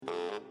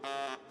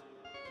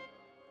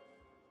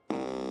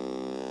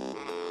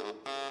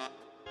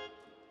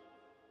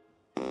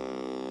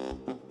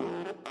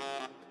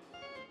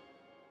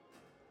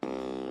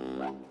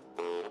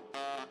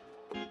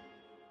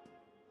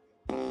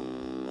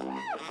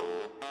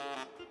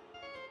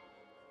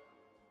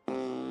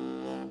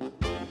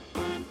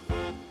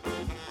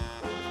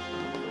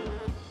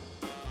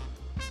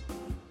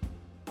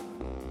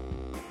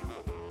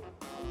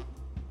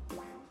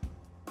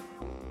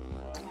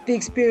the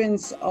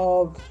experience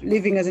of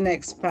living as an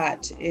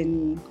expat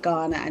in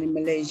Ghana and in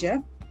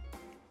Malaysia.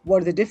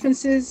 What are the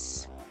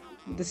differences,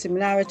 the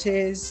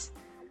similarities,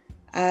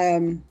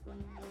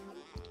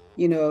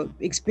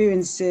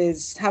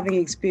 experiences, having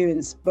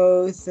experienced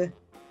both,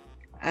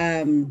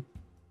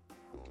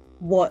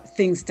 what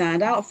things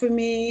stand out for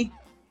me.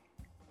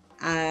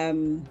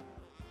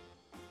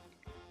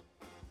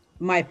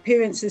 My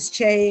appearance has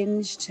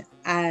changed,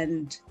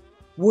 and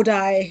would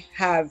I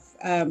have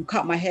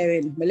cut my hair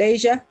in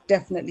Malaysia?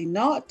 Definitely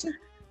not.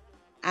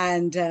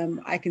 And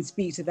I can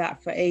speak to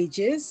that for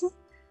ages.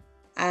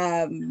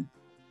 The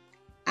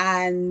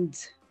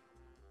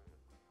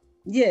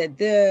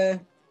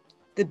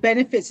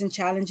benefits and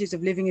challenges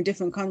of living in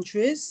different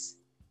countries,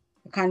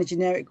 a kind of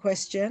generic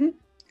question.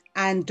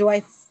 And do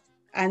I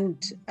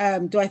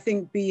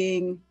think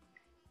being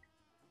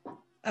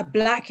a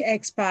Black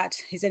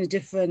expat is any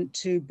different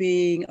to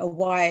being a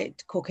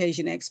white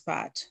Caucasian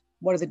expat?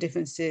 What are the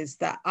differences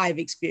that I've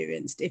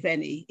experienced, if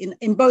any,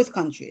 in both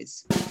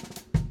countries?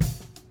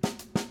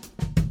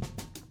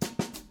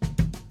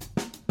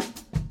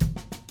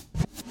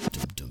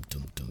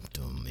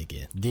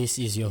 This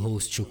is your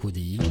host,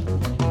 Chukwudi,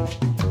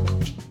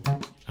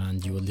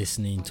 and you are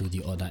listening to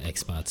the Other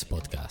Expats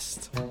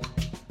podcast.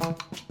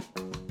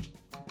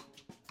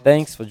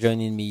 Thanks for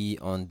joining me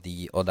on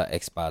the Other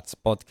Expats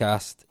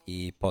podcast,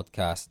 a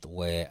podcast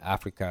where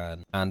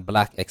African and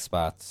Black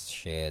expats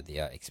share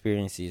their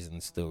experiences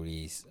and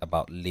stories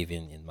about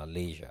living in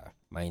Malaysia.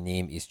 My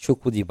name is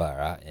Chukwudi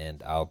Bara,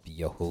 and I'll be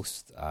your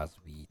host as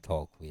we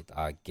talk with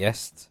our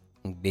guest,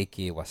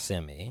 Mbeke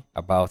Waseme,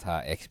 about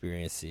her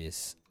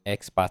experiences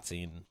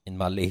expating in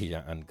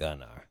Malaysia and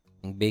Ghana.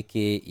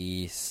 Mbeke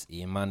is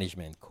a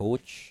management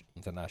coach,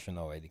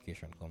 international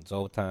education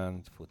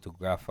consultant,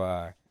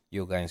 photographer,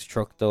 yoga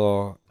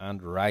instructor,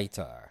 and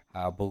writer.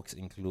 Her books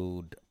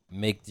include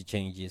Make the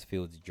Changes,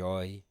 Feel the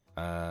Joy,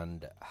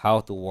 and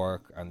How to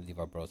Work and Live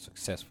Abroad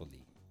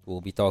Successfully.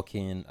 We'll be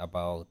talking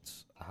about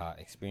her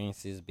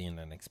experiences being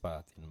an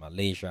expat in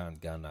Malaysia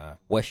and Ghana,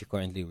 where she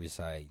currently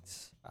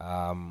resides.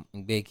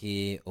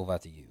 Mbeke, over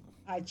to you.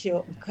 Hi,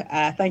 Chil.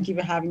 Thank you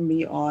for having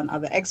me on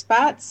Other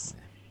Expats.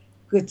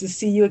 Good to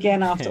see you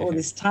again after all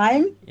this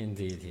time.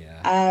 Indeed,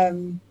 yeah.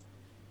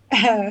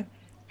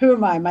 Who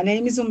am I? My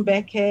name is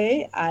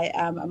Mbeke. I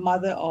am a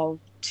mother of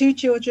 2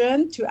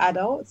 children, 2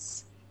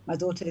 adults. My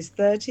daughter is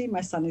 30,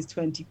 my son is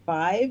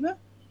 25. Wow.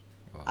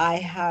 I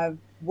have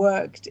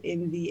worked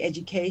in the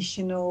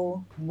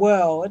educational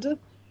world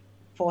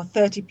for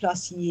 30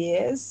 plus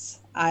years.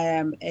 I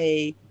am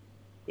an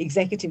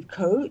executive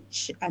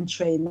coach and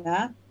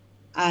trainer,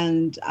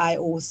 and I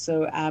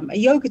also am a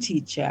yoga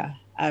teacher.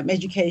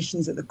 Education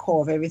is at the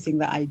core of everything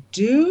that I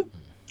do,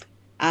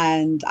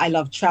 and I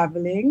love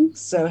traveling,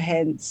 so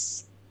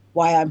hence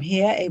why I'm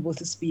here, able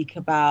to speak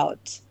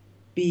about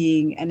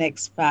being an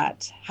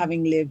expat,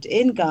 having lived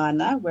in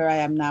Ghana, where I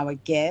am now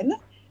again,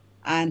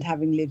 and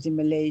having lived in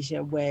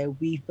Malaysia, where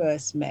we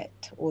first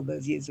met all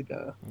those years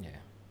ago. Yeah.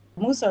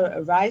 I'm also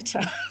a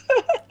writer.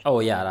 Oh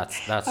yeah,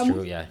 that's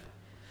true. Yeah,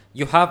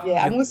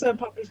 I'm also a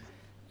published.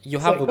 You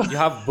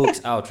have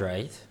books out,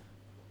 right?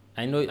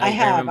 I know. I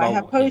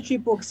have poetry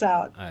books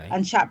out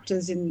and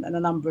chapters in a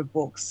number of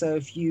books. So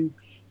if you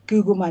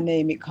Google my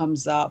name, it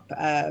comes up.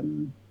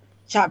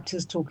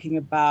 Chapters talking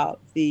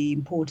about the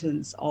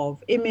importance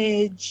of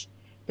image,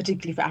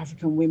 particularly for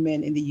African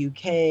women in the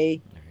UK.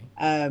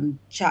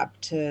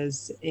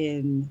 Chapters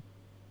in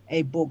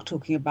a book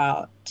talking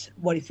about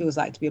what it feels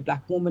like to be a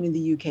Black woman in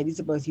the UK. These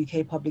are both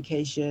UK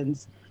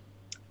publications.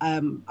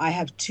 I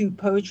have 2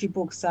 poetry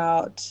books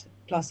out,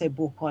 plus a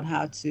book on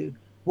how to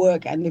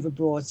work and live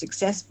abroad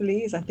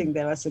successfully. So I think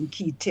there are some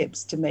key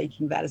tips to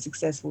making that a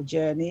successful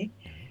journey.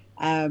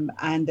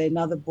 And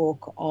another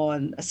book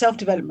on a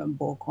self-development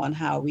book on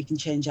how we can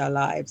change our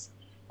lives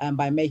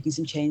by making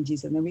some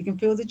changes, and then we can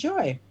feel the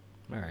joy.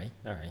 All right.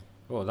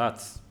 Well,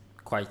 that's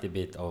quite a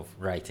bit of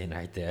writing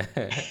right there.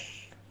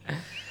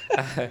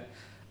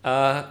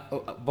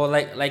 But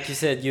like you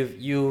said,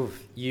 you've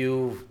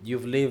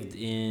lived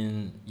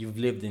in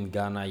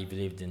Ghana, you've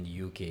lived in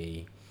the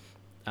UK,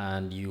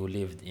 and you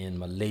lived in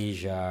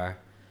Malaysia.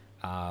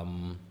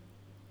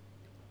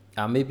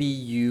 Maybe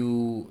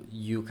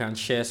you can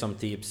share some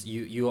tips.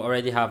 You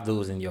already have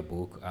those in your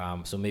book.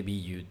 So maybe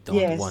you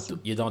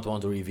don't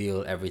want to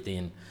reveal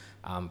everything.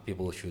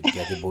 People should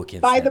get the book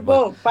instead. Buy the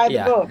book.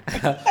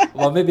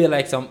 Well, maybe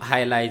like some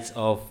highlights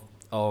of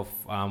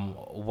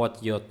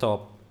what your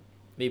top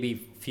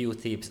maybe few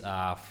tips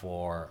are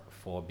for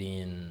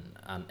being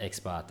an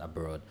expat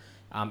abroad,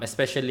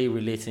 especially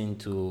relating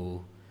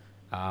to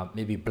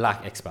maybe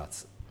Black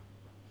expats.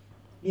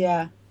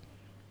 Yeah.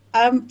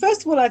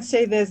 First of all, I'd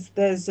say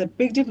there's a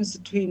big difference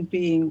between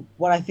being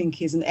what I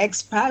think is an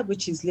expat,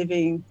 which is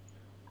living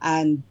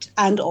and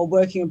or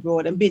working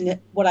abroad, and being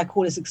what I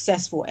call a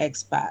successful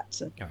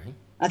expat. Right.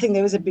 I think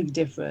there is a big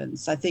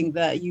difference. I think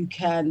that you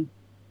can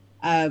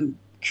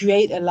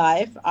create a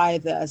life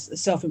either as a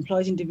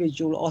self-employed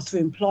individual or through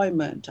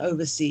employment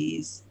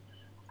overseas,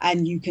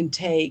 and you can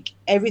take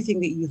everything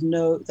that you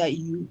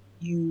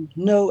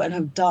know and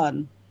have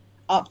done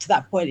up to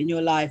that point in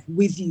your life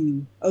with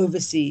you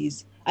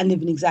overseas and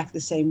living exactly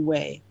the same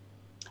way.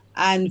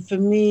 And for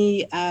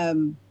me,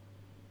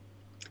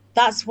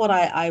 that's what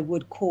I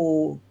would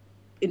call,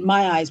 in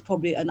my eyes,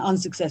 probably an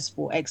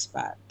unsuccessful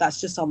expat. That's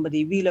just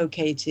somebody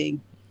relocating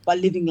but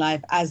living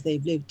life as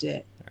they've lived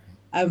it.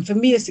 For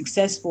me, a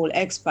successful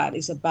expat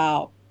is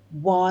about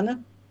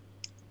one,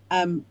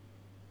 um,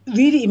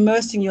 really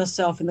immersing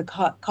yourself in the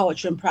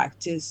culture and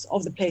practice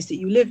of the place that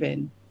you live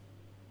in.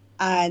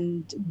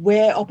 And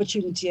where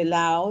opportunity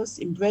allows,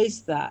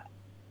 embrace that.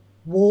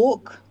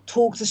 Walk,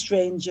 talk to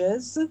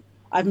strangers.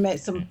 I've met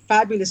some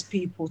fabulous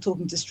people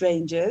talking to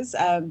strangers.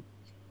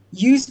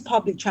 Use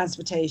public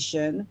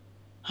transportation.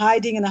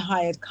 Hiding in a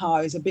hired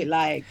car is a bit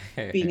like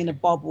being in a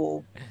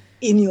bubble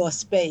in your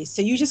space.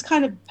 So you just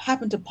kind of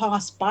happen to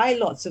pass by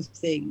lots of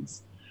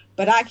things.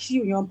 But actually,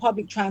 when you're on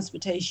public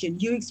transportation,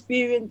 you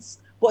experience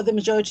what the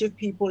majority of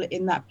people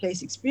in that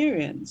place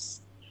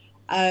experience.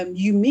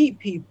 You meet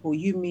people,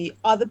 you meet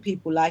other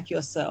people like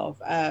yourself.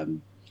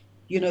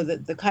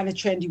 The kind of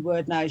trendy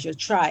word now is your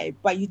tribe,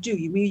 but you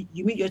meet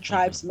your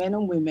tribes, men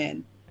and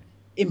women,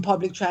 in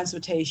public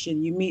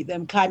transportation. You meet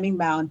them climbing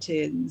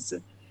mountains.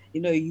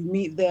 You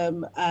meet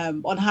them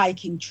on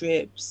hiking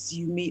trips.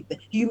 You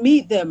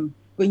meet them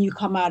when you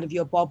come out of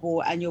your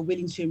bubble and you're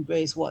willing to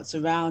embrace what's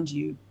around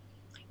you.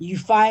 You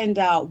find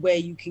out where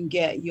you can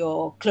get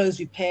your clothes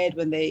repaired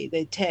when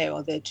they tear,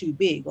 or they're too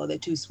big, or they're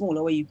too small,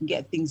 or where you can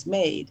get things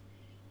made.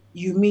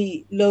 You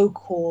meet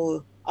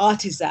local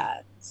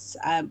artisans,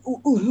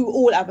 who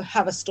all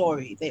have a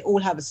story. They all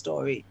have a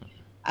story.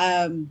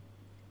 Um,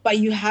 but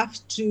you have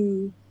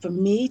to, for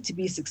me, to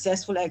be a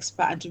successful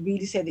expat and to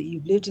really say that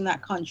you've lived in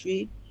that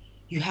country,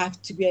 you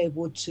have to be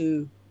able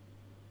to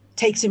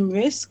take some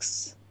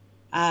risks,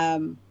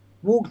 um,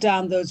 walk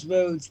down those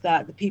roads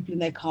that the people in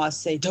their cars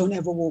say don't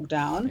ever walk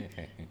down.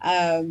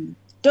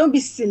 Don't be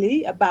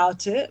silly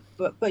about it,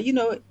 but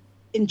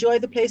enjoy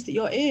the place that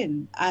you're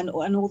in, and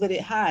all that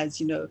it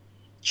has.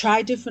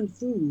 Try different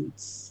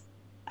foods.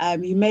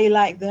 You may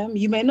like them,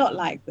 you may not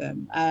like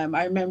them.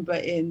 I remember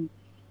in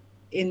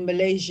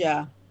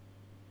Malaysia,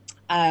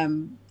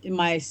 in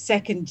my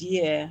second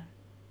year,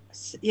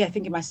 yeah, I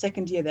think in my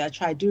second year there, I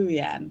tried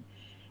durian.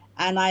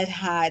 And I'd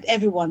had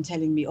everyone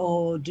telling me,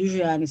 oh,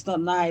 durian, it's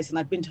not nice. And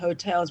I'd been to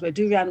hotels where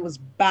durian was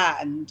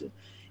banned.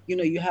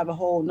 You have a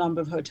whole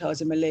number of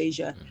hotels in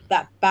Malaysia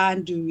that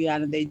ban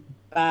durian, and they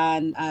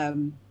ban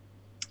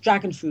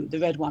dragon fruit, the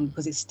red one,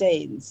 because it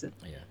stains,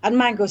 and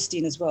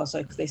mangosteen as well,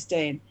 so because they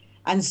stain.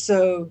 And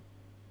so,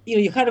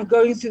 you're kind of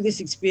going through this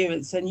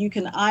experience, and you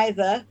can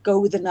either go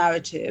with the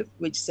narrative,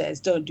 which says,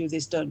 don't do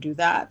this, don't do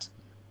that,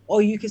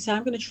 or you can say,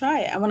 I'm going to try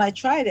it. And when I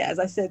tried it, as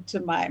I said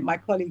to my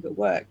colleague at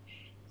work,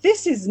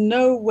 this is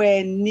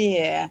nowhere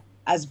near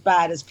as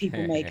bad as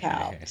people make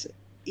out.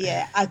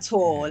 Yeah, at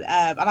all. And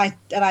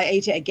I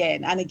ate it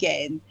again and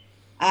again.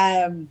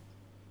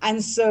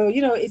 And so,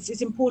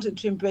 it's important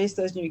to embrace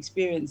those new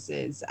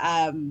experiences,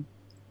 and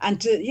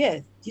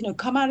to,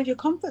 come out of your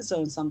comfort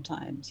zone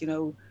sometimes.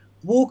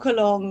 Walk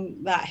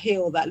along that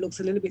hill that looks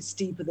a little bit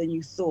steeper than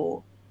you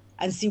thought,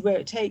 and see where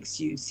it takes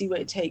you. See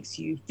where it takes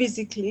you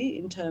physically,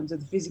 in terms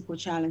of the physical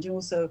challenge, and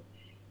also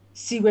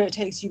see where it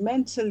takes you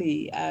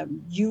mentally.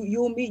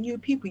 You'll meet new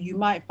people. You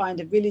might find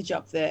a village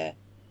up there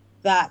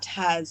that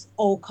has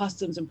old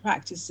customs and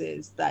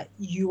practices that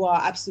you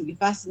are absolutely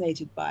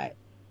fascinated by.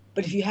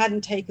 But if you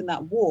hadn't taken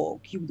that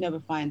walk, you would never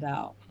find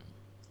out.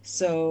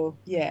 So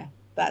yeah,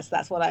 that's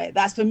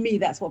for me,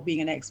 that's what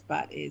being an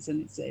expat is.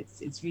 And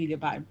it's really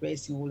about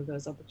embracing all of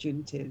those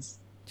opportunities.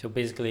 So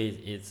basically,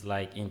 it's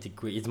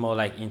more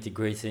like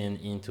integrating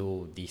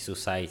into the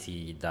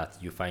society that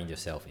you find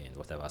yourself in,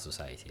 whatever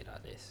society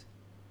that is.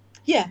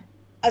 Yeah,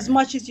 as Right.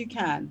 much as you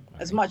can,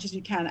 as Right. much as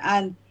you can.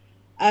 And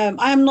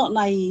I am not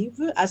naive.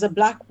 As a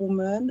Black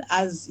woman,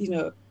 as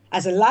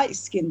a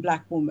light-skinned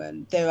Black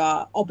woman, there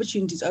are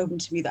opportunities open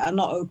to me that are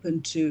not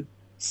open to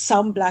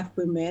some Black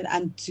women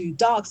and to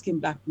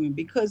dark-skinned Black women,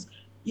 because,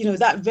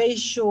 that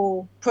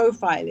racial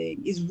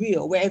profiling is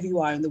real wherever you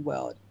are in the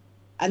world.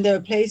 And there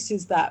are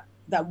places that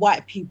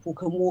white people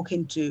can walk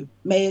into,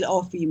 male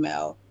or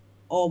female,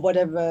 or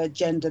whatever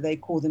gender they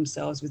call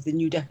themselves with the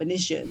new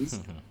definitions,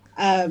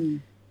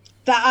 um,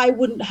 that I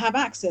wouldn't have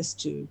access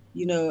to.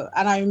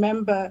 And I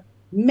remember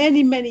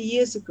many, many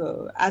years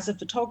ago, as a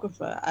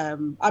photographer,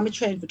 I'm a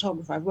trained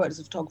photographer. I've worked as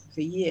a photographer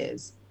for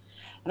years.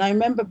 And I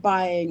remember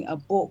buying a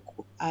book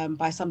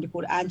by somebody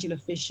called Angela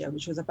Fisher,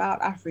 which was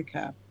about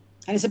Africa.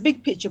 And it's a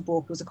big picture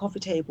book. It was a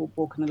coffee table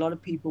book. And a lot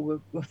of people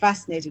were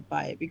fascinated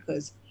by it,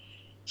 because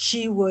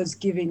she was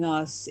giving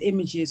us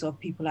images of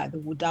people like the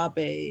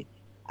Wudabé,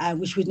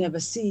 which we'd never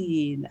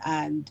seen.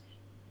 And,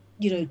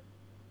 you know,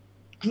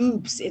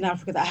 groups in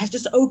Africa that has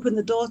just opened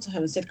the door to her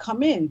and said,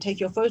 come in, take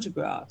your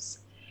photographs.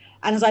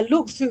 And as I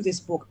looked through this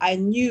book, I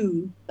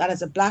knew that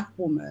as a Black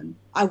woman,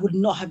 I would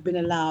not have been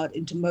allowed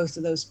into most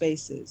of those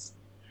spaces.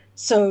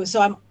 So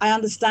I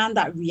understand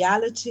that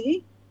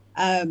reality,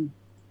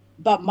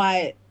 but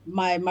my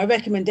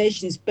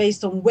recommendation is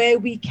based on where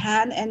we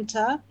can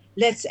enter.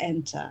 Let's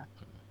enter,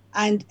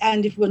 and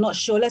if we're not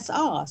sure, let's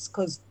ask,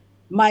 because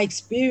my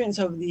experience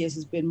over the years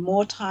has been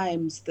more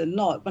times than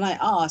not, when I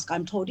ask,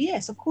 I'm told,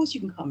 yes, of course you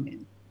can come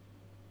in.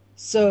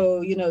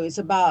 So, it's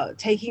about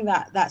taking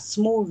that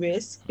small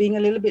risk, being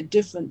a little bit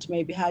different to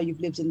maybe how you've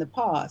lived in the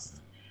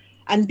past,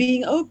 and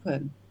being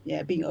open.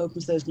 Yeah, being open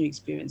to those new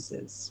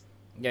experiences.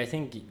 Yeah, I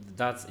think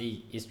that's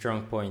a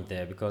strong point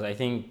there, because I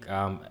think,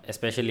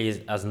 especially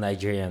as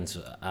Nigerians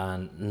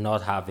and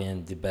not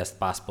having the best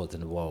passport in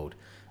the world,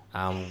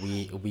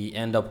 we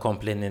end up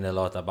complaining a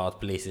lot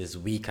about places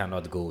we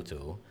cannot go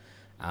to,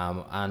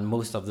 and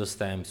most of those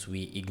times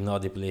we ignore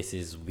the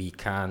places we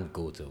can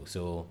go to.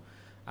 So,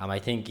 I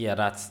think, yeah,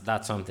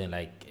 that's something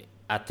like,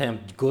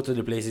 attempt go to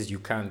the places you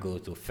can go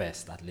to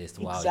first, at least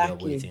while you're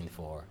Exactly. waiting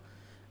for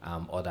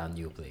other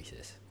new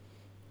places.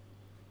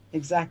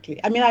 Exactly.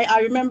 I mean, I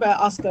remember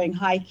us going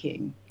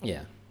hiking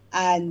Yeah.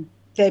 and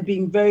there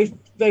being very,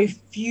 very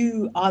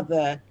few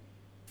other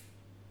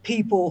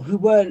people who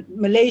weren't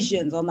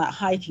Malaysians on that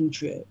hiking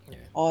trip, Yeah.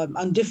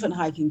 on different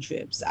hiking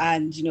trips.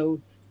 And,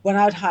 when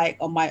I'd hike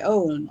on my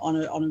own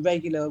on a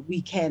regular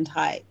weekend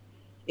hike,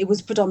 it was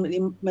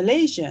predominantly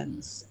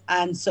Malaysians.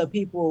 And so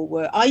people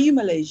were, are you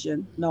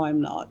Malaysian? No,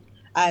 I'm not.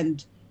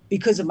 And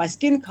because of my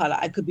skin color,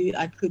 I could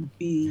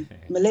be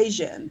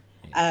Malaysian,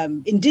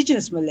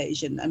 indigenous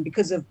Malaysian. And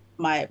because of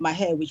my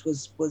hair, which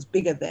was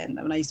bigger then,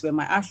 when I used to wear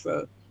my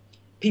afro,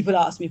 people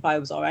asked me if I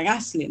was Orang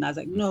Asli, and I was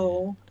like,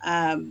 no.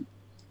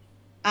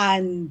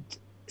 And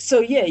so,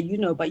 yeah,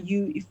 but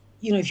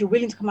if you're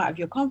willing to come out of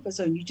your comfort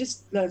zone, you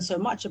just learn so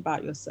much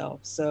about yourself.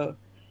 So,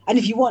 and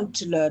if you want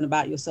to learn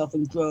about yourself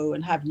and grow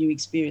and have new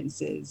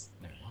experiences,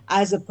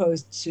 as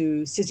opposed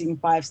to sitting in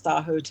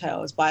 5-star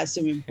hotels by a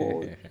swimming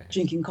pool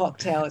drinking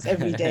cocktails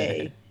every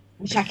day,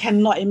 which I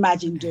cannot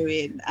imagine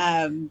doing.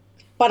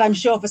 But I'm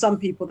sure for some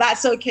people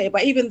that's okay,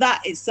 but even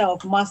that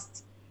itself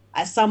must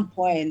at some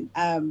point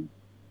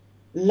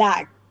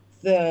lack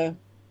the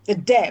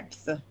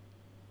depth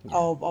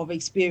of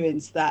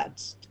experience,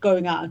 that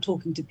going out and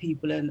talking to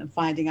people and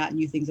finding out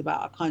new things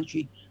about our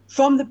country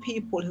from the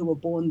people who were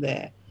born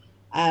there.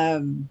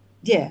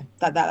 Yeah,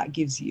 that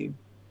gives you.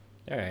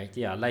 All right,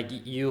 yeah, like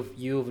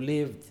you've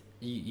lived,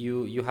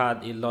 you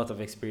had a lot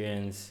of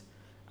experience,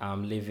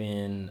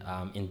 living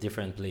in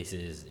different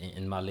places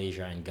in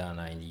Malaysia and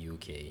Ghana in the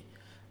UK.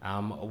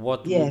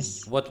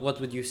 Yes. What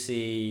would you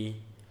say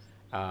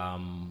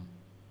um,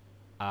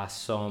 are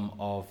some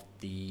of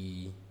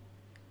the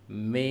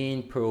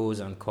main pros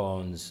and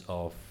cons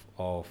of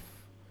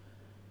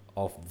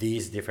of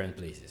these different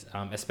places?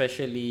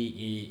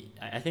 Especially,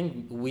 I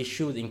think we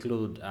should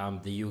include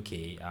the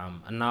UK.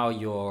 And now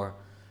you're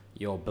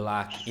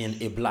black in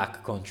a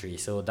black country,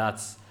 so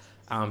that's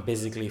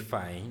basically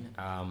fine.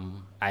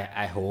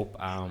 I hope.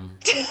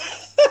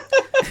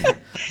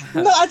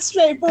 Not as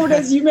straightforward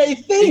as you may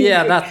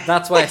Yeah, think.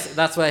 that's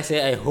why I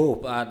say I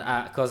hope, and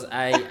because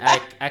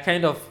I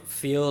kind of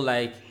feel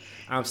like,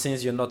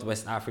 since you're not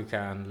West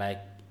African, like,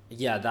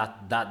 yeah,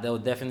 that there will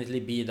definitely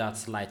be that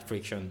slight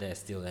friction there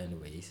still,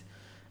 anyways.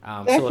 So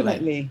like,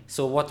 Definitely.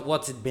 so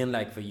what's it been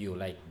like for you,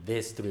 like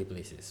these three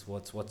places?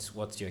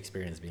 What's your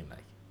experience been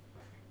like?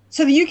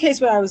 So the UK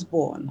is where I was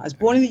born. I was All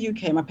born in the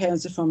UK. My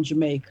parents are from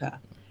Jamaica,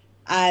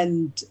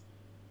 and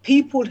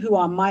people who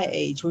are my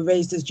age were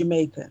raised as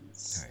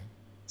Jamaicans. right,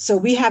 So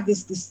we have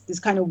this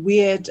kind of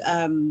weird,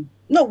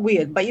 not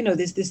weird, but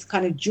this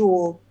kind of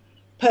dual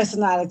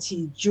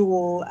personality,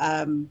 dual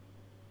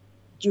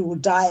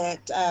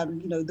diet.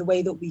 The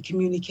way that we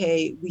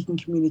can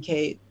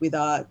communicate with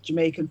our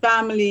Jamaican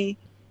family,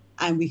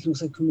 and we can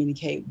also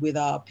communicate with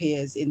our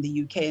peers in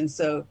the UK. And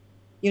so,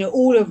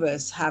 all of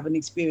us have an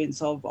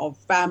experience of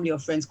family or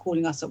friends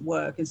calling us at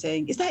work and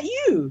saying, "Is that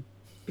you?"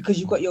 Because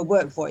you've got your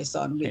work voice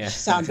on, which yeah.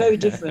 sounds very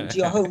different to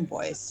your home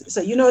voice.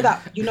 So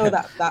that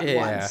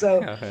one. So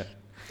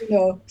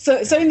Yeah.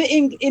 so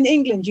in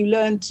England you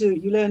learn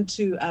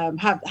to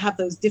have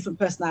those different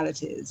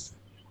personalities,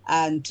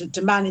 and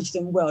to manage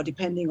them well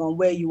depending on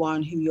where you are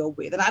and who you're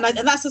with,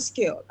 and that's a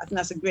skill. I think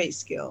that's a great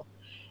skill.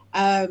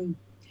 um,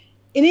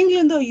 in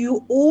England though,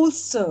 you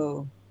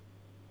also,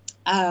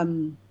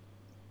 um,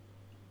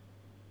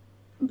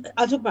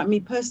 I'll talk about me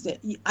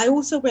personally. I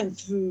also went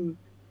through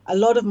a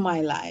lot of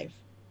my life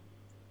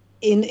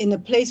in a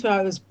place where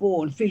I was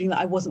born feeling that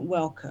I wasn't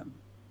welcome.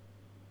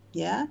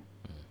 Yeah,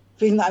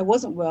 feeling that I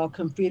wasn't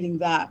welcome, feeling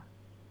that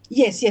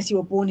yes, you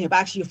were born here, but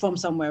actually you're from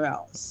somewhere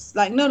else.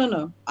 Like,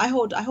 no. I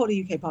hold a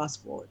UK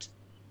passport.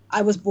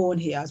 I was born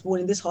here. I was born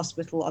in this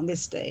hospital on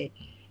this day.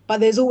 But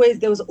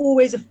there was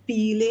always a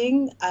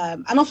feeling,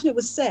 and often it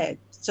was said.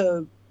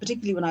 So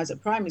particularly when I was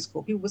at primary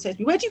school, people would say to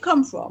me, "Where do you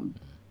come from?"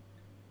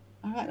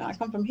 All right, no, I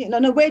come from here. No,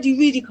 no, where do you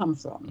really come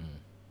from?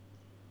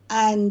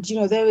 And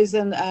there is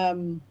a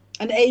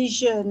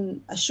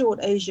short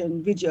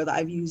Asian video that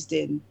I've used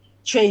in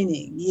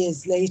training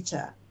years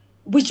later,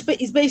 which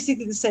is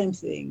basically the same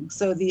thing.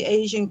 So the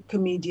Asian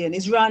comedian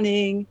is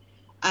running,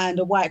 and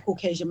a white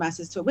Caucasian man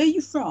says to her, "Where are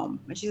you from?"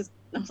 And she says,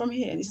 "I'm from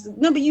here." And he says,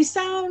 "No, but you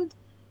sound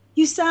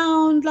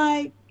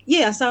like,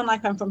 yeah, I sound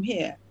like I'm from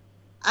here."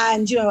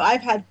 And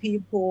I've had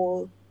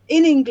people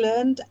in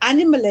England and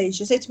in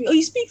Malaysia say to me, "Oh,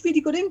 you speak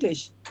really good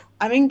English."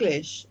 I'm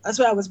English. That's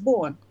where I was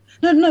born.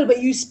 No, no, but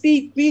you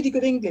speak really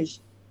good English.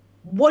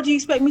 What do you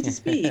expect me to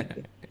speak?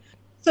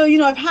 So,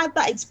 I've had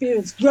that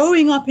experience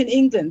growing up in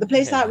England, the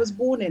place that I was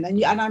born in.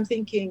 And I'm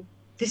thinking,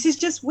 this is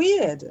just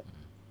weird.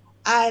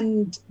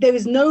 And there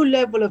is no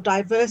level of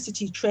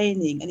diversity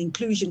training and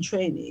inclusion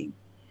training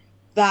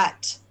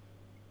that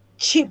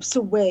chips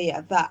away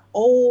at that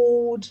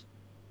old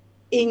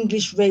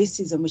English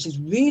racism, which is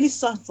really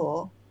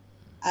subtle,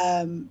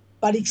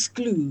 but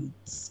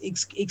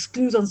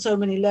excludes on so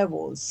many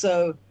levels.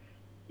 So,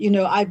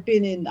 I've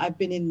been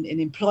in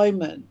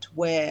employment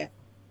where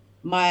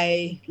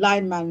my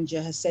line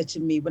manager has said to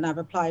me when I've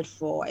applied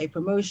for a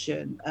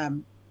promotion,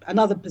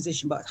 another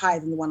position, but higher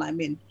than the one I'm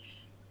in,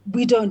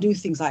 we don't do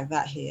things like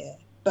that here.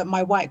 But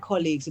my white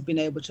colleagues have been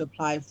able to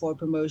apply for a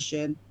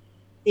promotion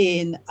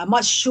in a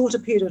much shorter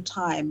period of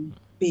time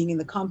being in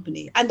the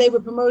company, and they were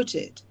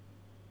promoted.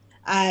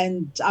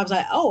 And I was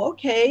like, oh,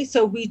 okay.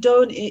 So we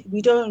don't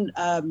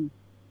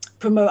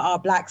promote our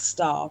black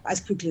staff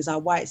as quickly as our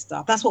white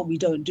staff. That's what we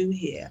don't do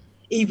here,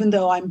 even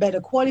though I'm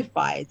better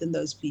qualified than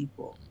those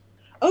people.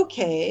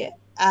 Okay.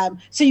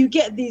 So you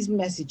get these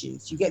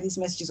messages. You get these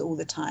messages all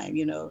the time.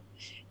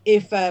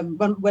 If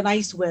when I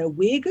used to wear a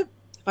wig,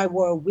 if I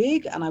wore a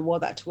wig and I wore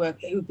that to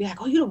work, it would be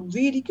like, oh, you look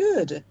really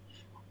good.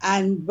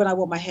 And when I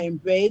wore my hair in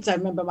braids, I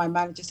remember my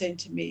manager saying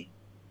to me,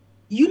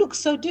 you look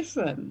so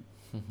different.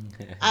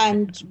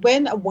 And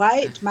when a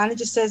white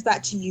manager says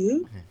that to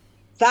you,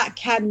 that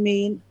can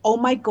mean, oh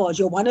my God,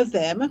 you're one of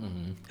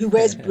them who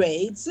wears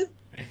braids,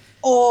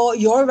 or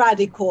you're a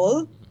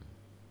radical,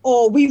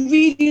 or we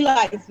really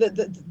like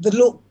the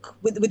look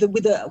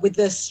with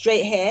the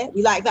straight hair.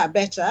 We like that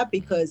better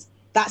because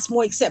that's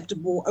more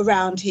acceptable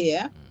around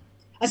here.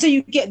 And so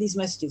you get these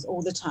messages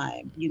all the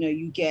time.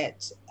 You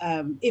get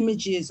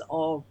images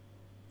of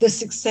the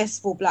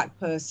successful black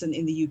person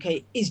in the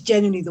UK is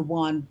genuinely the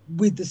one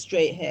with the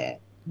straight hair,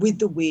 with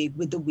the wig,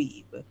 with the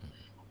weave.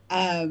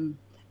 And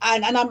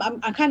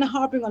I'm kind of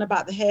harping on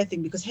about the hair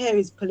thing because hair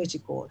is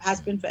political, has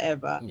been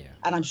forever,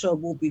 and I'm sure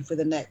will be for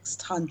the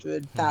next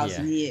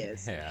 100,000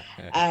 years.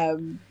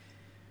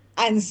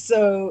 And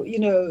so,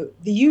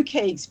 the UK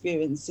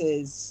experience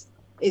is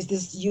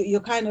this,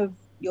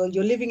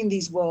 you're living in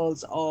these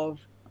worlds of,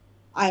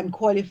 I'm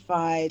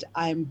qualified,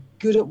 I'm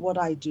good at what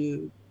I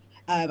do,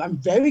 I'm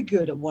very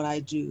good at what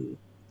I do,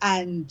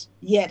 and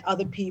yet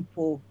other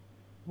people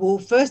will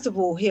first of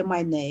all hear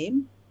my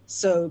name.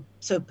 So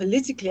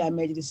politically, I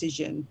made a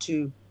decision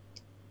to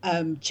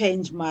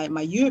change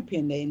my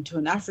European name to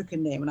an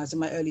African name when I was in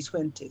my early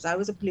 20s. I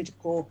was a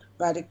political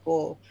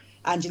radical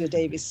Angela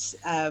Davis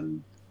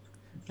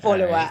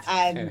follower, right.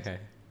 And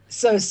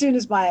so as soon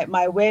as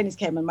my awareness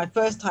came, and my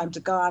first time to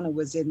Ghana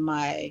was in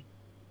my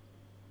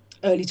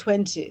early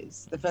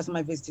 20s. The first time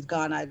I visited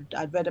Ghana,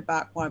 I'd read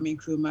about Kwame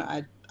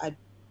Nkrumah. I'd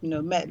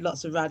met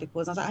lots of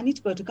radicals. I was like, I need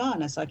to go to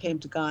Ghana. So I came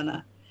to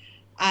Ghana.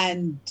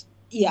 And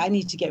I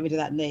need to get rid of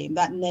that name.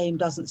 That name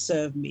doesn't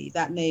serve me.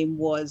 That name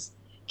was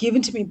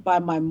given to me by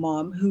my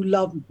mom, who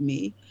loved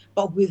me,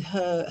 but with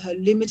her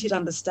limited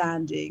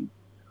understanding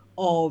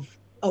of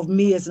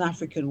me as an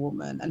African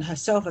woman and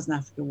herself as an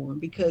African woman,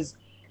 because,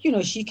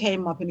 she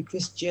came up in a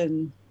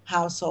Christian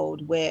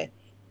household where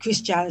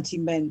Christianity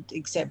meant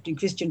accepting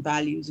Christian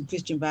values, and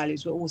Christian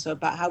values were also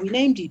about how we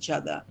named each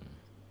other.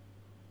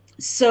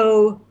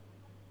 So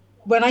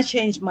when I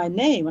changed my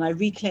name, when I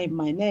reclaimed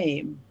my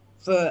name,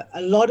 for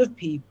a lot of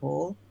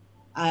people,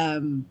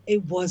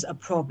 it was a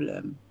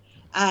problem.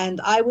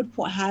 And I would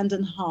put hand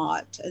on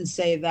heart and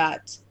say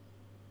that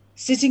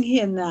sitting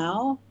here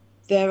now,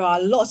 there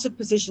are lots of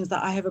positions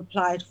that I have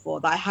applied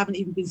for that I haven't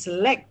even been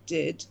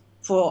selected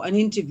for an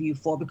interview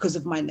for because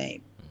of my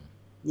name.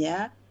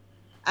 Yeah.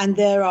 And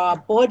there are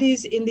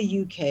bodies in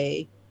the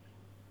UK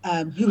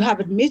who have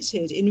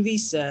admitted in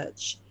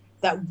research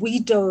that we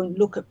don't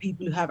look at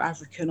people who have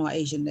African or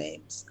Asian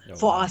names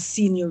for our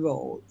senior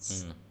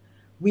roles.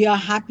 We are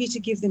happy to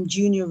give them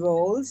junior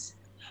roles,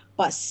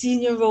 but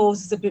senior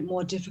roles is a bit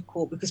more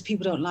difficult because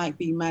people don't like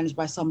being managed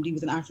by somebody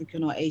with an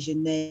African or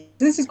Asian name.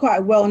 This is quite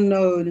a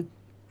well-known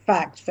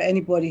fact for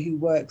anybody who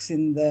works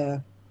in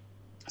the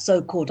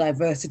so-called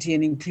diversity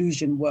and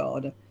inclusion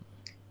world.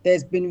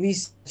 There's been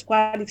research,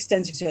 quite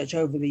extensive research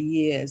over the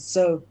years.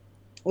 So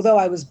although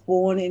I was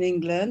born in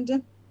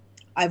England,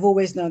 I've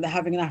always known that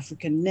having an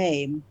African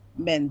name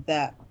meant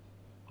that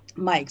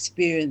my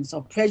experience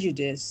of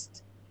prejudice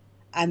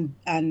and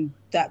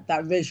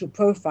that racial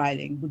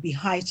profiling would be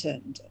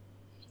heightened.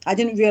 I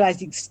didn't realize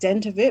the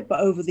extent of it,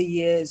 but over the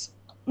years,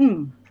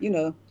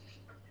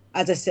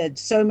 as I said,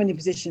 so many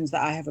positions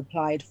that I have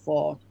applied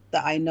for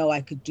that I know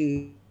I could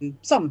do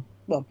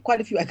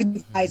quite a few I could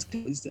do eyes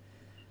closed.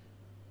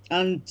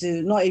 And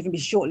to not even be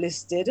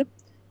shortlisted,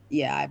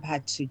 I've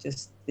had to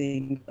just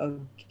think,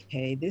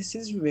 okay, this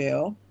is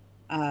real.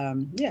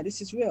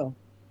 This is real.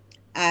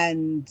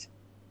 And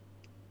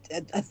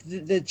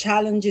the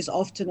challenge is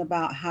often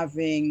about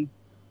having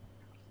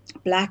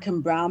Black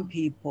and brown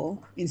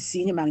people in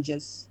senior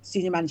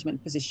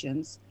management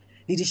positions,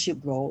 leadership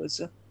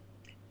roles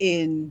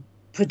in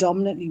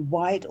predominantly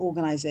white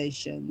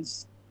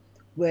organizations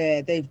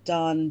where they've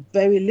done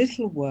very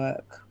little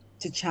work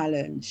to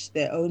challenge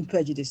their own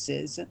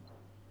prejudices.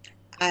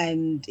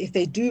 And if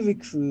they do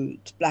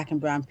recruit Black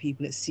and brown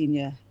people at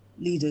senior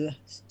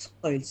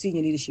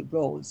leadership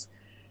roles,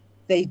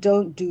 they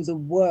don't do the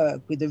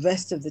work with the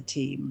rest of the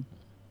team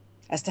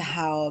as to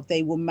how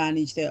they will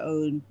manage their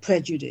own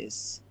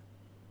prejudice.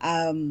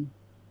 Um,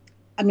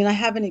 I mean, I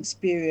have an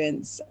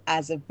experience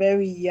as a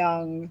very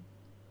young,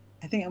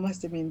 I think I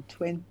must have been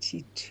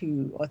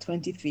 22 or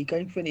 23,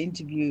 going for an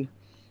interview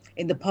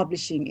in the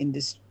publishing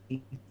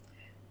industry.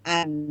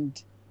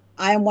 And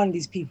I am one of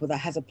these people that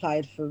has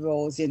applied for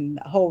roles in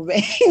a whole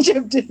range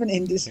of different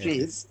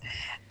industries.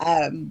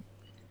 Um,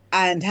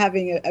 and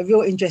having a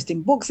real interest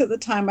in books at the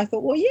time, I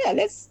thought, well, yeah,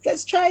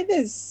 let's try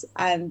this.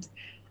 And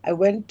I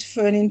went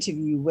for an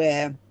interview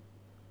where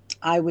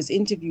I was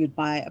interviewed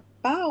by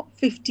about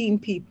 15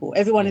 people,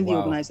 everyone in the Wow.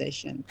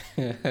 organization.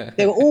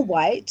 They were all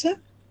white.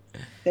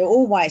 They were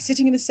all white,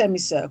 sitting in a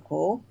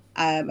semicircle.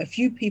 A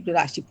few people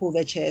had actually pulled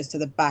their chairs to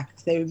the back.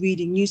 They were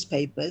reading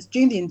newspapers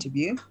during the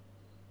interview.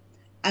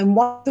 And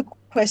one of the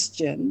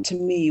question to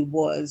me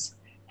was,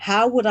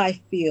 how would I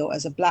feel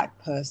as a Black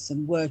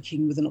person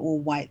working with an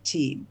all-white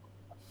team?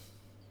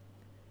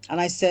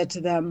 And I said to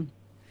them,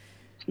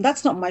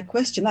 that's not my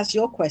question, that's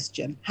your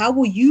question. How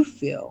will you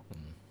feel?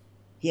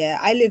 Yeah,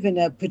 I live in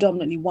a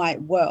predominantly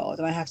white world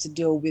and I have to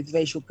deal with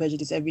racial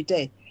prejudice every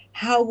day.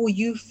 How will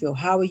you feel?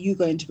 How are you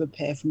going to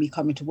prepare for me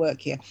coming to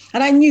work here?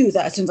 And I knew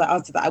that as soon as I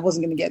answered that, I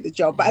wasn't going to get the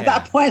job. But at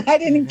that point, I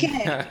didn't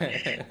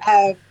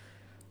care.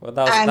 Well,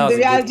 that And was the a good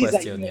reality is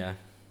that, question, yeah.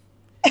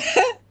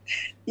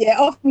 yeah,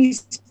 often we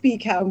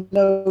speak how I'm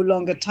no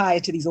longer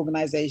tied to these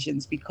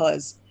organizations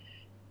because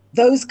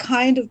those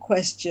kind of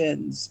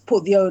questions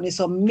put the onus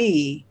on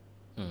me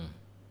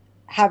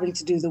having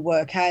to do the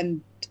work.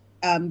 And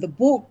the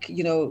book,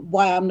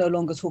 why I'm no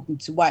longer talking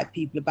to white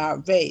people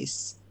about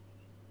race,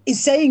 is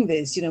saying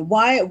this.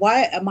 Why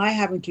am I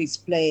having to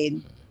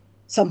explain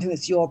something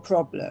that's your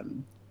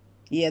problem?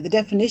 Yeah, the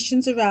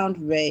definitions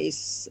around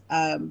race,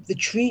 the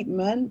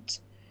treatment,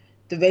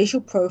 the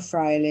racial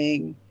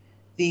profiling,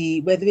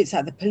 whether it's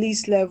at the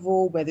police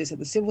level, whether it's at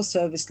the civil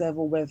service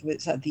level, whether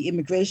it's at the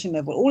immigration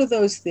level, all of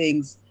those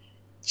things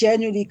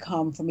generally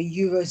come from a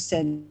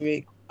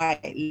Eurocentric,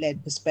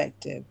 white-led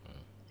perspective.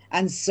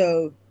 And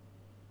so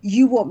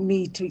you want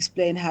me to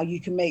explain how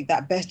you can make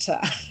that better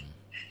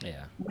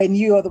when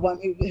you are the one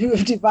who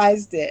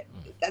devised it.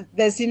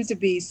 There seems to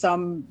be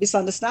some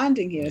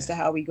misunderstanding here as to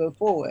how we go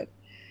forward.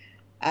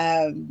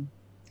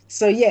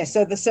 So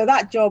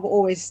that job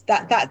always,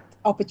 that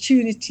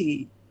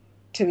opportunity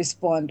to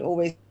respond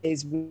always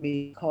is with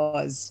me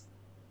because,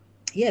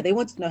 they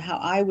wanted to know how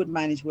I would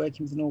manage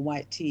working with an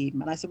all-white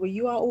team. And I said, well,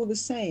 you are all the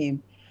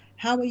same.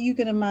 How are you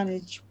going to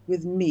manage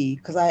with me?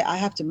 Because I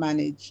have to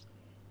manage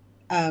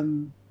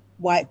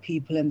white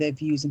people and their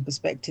views and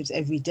perspectives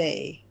every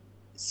day.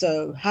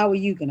 So how are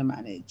you going to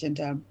manage? And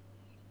a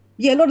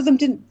lot of them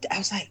didn't. I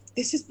was like,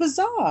 this is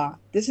bizarre.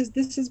 This is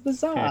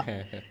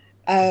bizarre.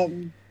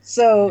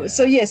 So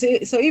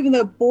even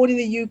though born in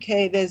the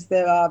UK,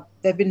 there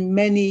have been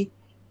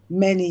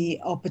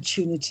many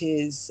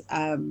opportunities,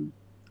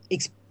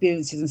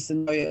 experiences and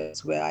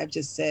scenarios where I've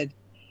just said,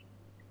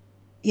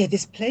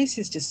 this place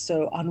is just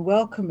so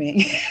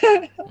unwelcoming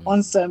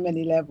on so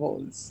many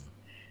levels.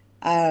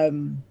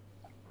 And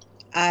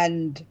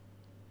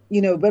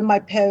when my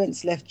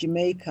parents left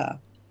Jamaica,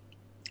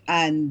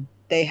 and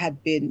they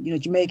had been,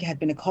 Jamaica had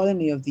been a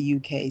colony of the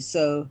UK,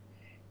 so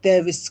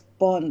their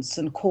response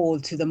and call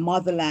to the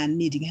motherland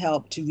needing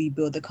help to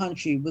rebuild the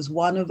country was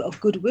one of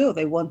goodwill.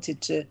 They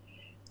wanted to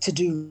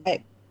do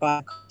right by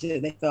a country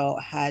that they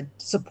felt had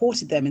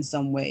supported them in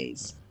some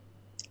ways.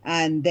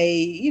 And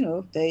they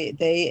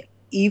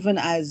even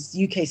as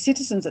UK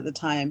citizens at the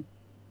time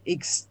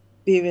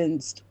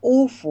experienced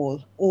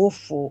awful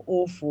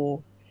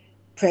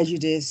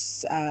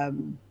prejudice,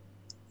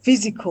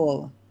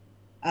 physical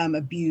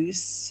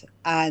abuse,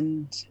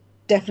 and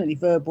definitely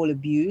verbal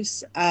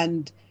abuse.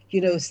 And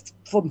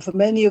for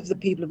many of the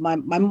people of my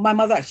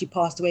mother actually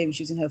passed away when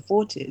she was in her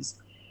 40s.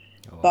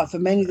 But for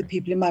many of the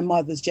people in my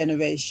mother's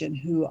generation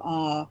who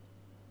are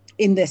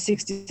in their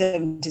 60s,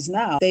 70s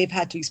now, they've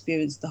had to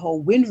experience the whole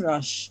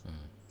Windrush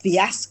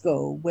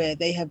fiasco where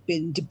they have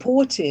been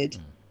deported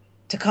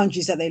to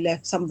countries that they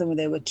left, some of them when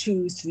they were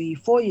 2, 3,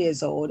 4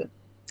 years old,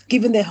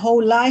 given their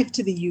whole life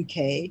to the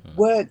UK,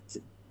 worked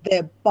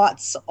their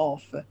butts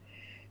off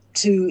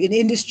in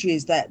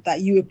industries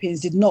that Europeans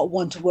did not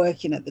want to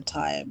work in at the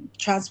time.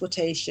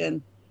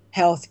 Transportation,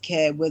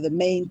 healthcare were the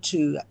main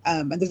two,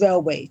 and the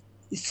railway.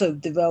 So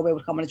the railway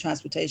would come under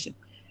transportation.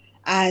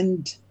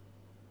 And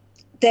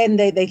then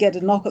they get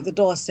a knock at the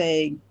door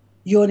saying,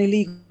 you're an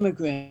illegal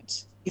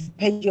immigrant. You've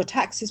paid your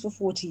taxes for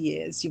 40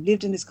 years. You've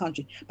lived in this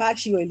country, but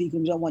actually you're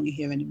illegal. We don't want you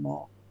here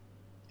anymore.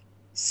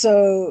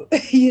 So,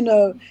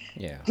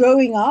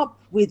 growing up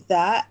with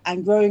that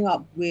and growing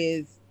up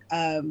with,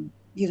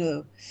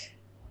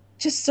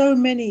 just so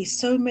many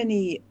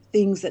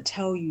things that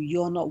tell you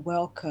you're not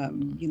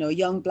welcome. A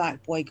young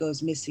Black boy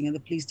goes missing and the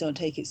police don't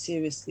take it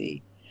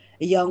seriously.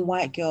 A young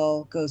white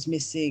girl goes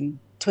missing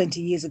 20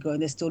 years ago,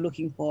 and they're still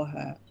looking for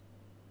her.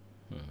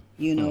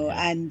 You know,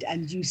 Yeah.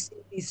 and you see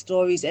these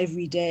stories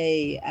every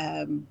day.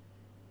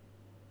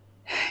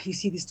 You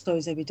see these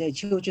stories every day.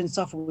 Children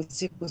suffer with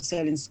sickle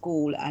cell in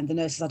school, and the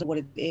nurses don't know what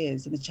it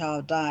is, and the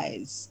child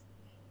dies.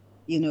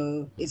 You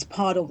know, it's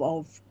part of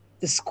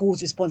the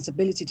school's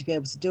responsibility to be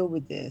able to deal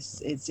with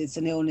this. It's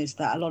an illness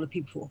that a lot of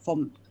people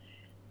from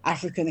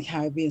Africa and the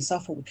Caribbean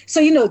suffer with. So,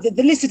 you know,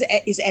 the list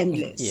is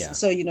endless. Yeah.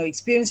 So, you know,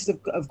 experiences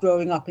of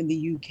growing up in the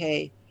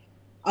UK,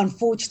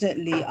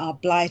 unfortunately, are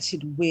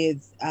blighted with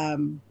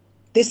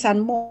this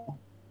and more.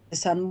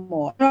 This and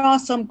more. There are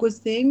some good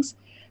things,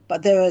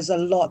 but there is a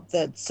lot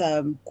that's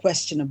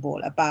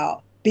questionable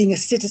about being a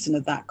citizen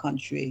of that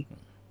country.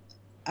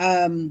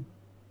 Um,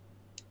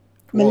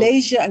 Well,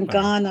 Malaysia and okay.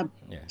 Ghana.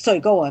 Yeah. Sorry,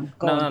 go No, on,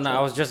 no, no. I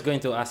Fred. was just going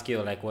to ask you,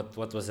 like, what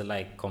was it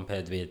like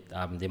compared with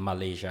the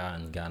Malaysia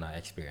and Ghana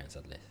experience,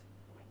 at least?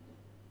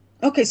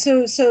 Okay, so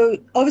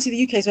obviously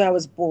the UK is where I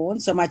was born.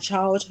 So my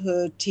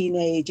childhood,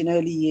 teenage, and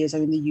early years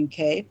are in the UK.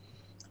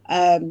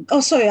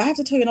 Oh, sorry, I have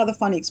to tell you another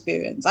funny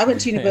experience. I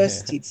went to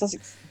university,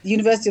 Sussex, the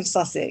University of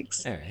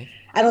Sussex, All right.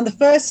 and on the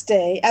first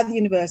day at the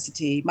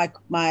university,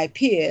 my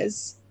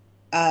peers,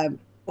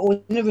 all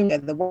in a room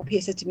together, one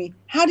peer said to me,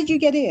 "How did you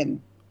get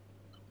in?"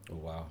 Oh,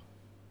 wow.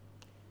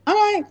 I'm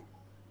like,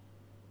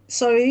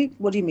 "Sorry,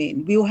 what do you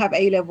mean? We all have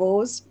A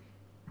levels.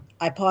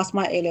 I passed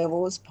my A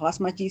levels, passed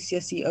my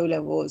GCSE O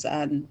levels,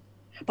 and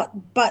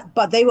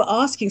but they were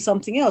asking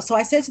something else. So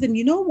I said to them,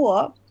 you know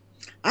what?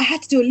 I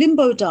had to do a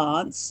limbo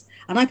dance,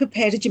 and I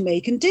prepared a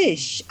Jamaican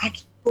dish. I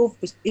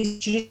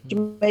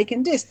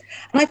Jamaican dish,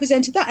 and I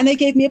presented that, and they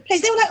gave me a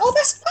place. They were like, "Oh,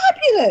 that's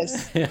fabulous!"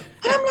 And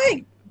I'm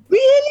like,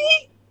 "Really?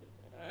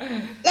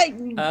 Like,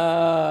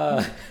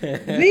 uh,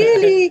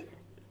 really?"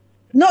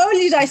 Not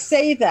only did I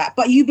say that,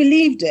 but you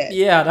believed it,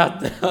 yeah,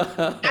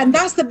 that. and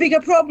that's the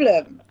bigger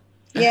problem.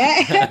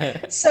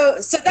 Yeah. So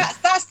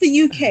that's the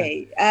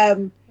UK.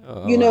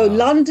 Oh, You know, wow.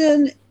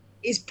 London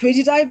is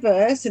pretty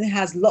diverse and it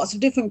has lots of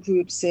different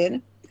groups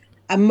in,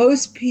 and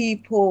most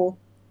people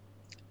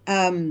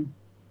um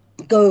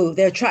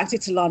they're attracted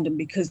to London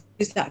because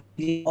there's that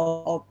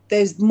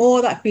there's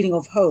more that feeling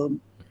of home.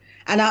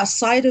 And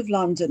outside of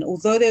London,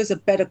 although there's a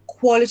better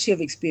quality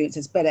of experience,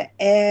 there's better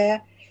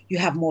air, you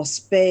have more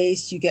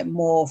space, you get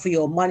more for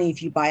your money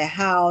if you buy a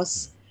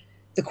house,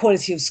 the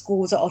quality of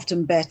schools are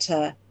often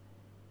better.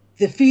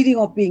 The feeling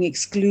of being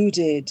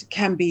excluded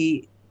can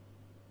be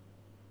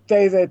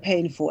very, very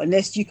painful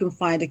unless you can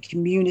find a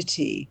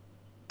community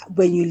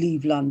when you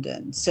leave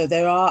London. So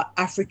there are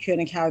African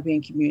and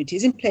Caribbean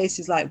communities in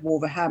places like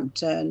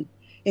Wolverhampton,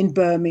 in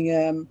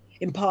Birmingham,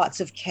 in parts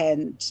of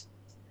Kent,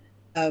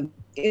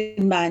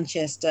 in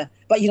Manchester.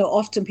 But, you know,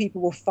 often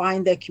people will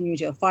find their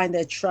community or find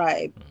their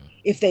tribe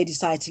if they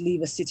decide to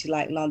leave a city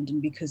like London,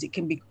 because it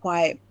can be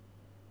quite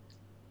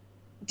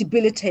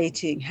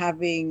debilitating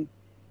having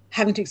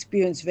to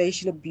experience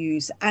racial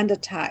abuse and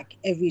attack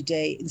every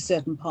day in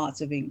certain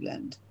parts of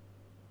England.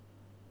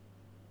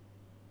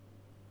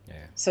 Yeah.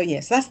 So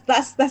yes, that's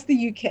the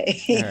All UK,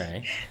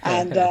 right.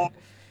 and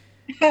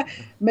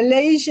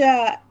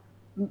Malaysia,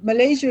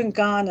 Malaysia and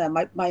Ghana.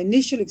 My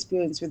initial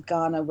experience with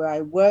Ghana, where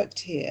I worked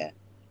here,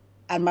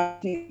 and my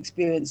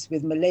experience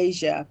with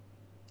Malaysia,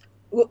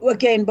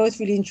 again, both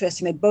really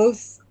interesting. They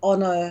both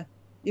honor,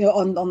 you know,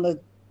 on the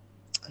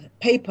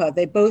paper,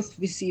 they both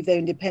received their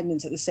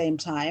independence at the same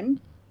time.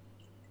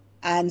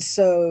 And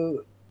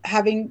so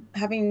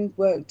having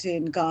worked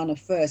in Ghana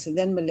first and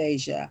then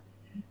Malaysia,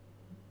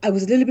 I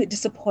was a little bit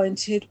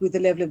disappointed with the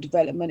level of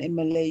development in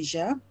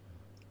Malaysia.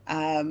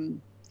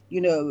 Um,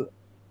 you know,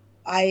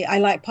 I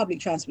like public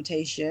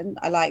transportation.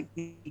 I like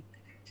the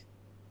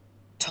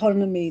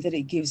autonomy that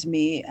it gives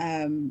me.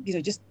 You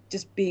know,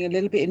 just being a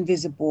little bit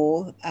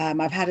invisible.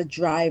 I've had a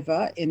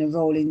driver in a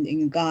role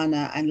in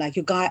Ghana, and like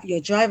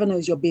your driver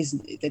knows your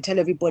business. They tell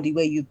everybody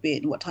where you've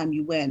been, what time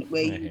you went,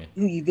 Okay.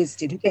 who you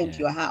visited, who came to Yeah.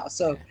 your house.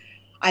 So Yeah.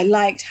 I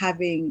liked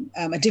having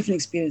a different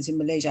experience in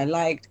Malaysia. I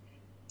liked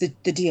the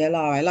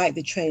DLR. I liked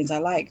the trains. I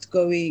liked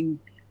going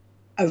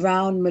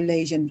around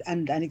Malaysia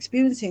and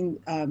experiencing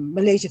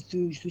Malaysia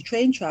through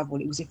train travel.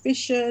 It was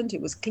efficient,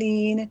 it was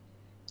clean,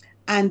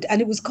 and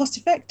it was cost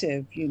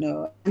effective, you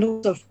know. And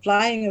also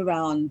flying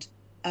around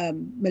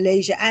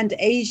Malaysia and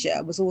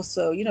Asia was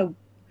also, you know,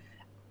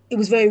 it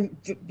was very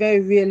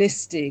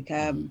realistic.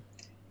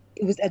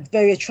 It was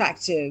very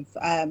attractive,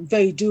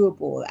 very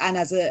doable. And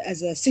as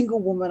a single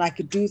woman, I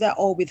could do that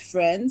all with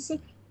friends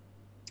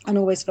and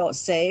always felt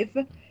safe.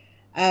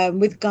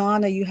 With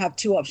Ghana, you have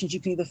two options. You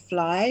can either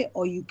fly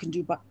or you can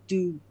do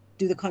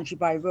the country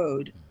by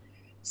road.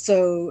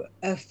 So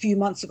a few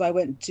months ago, I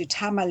went to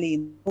Tamale,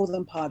 in the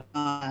northern part of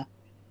Ghana,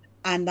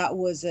 and that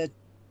was a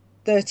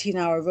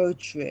 13-hour road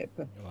trip.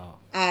 Wow.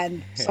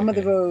 And some of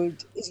the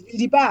road is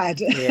really bad.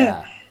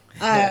 Yeah.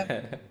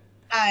 um,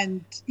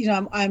 and you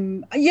know,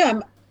 I'm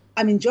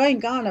enjoying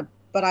Ghana,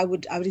 but I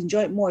would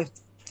enjoy it more if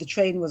the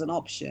train was an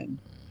option.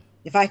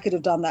 If I could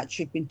have done that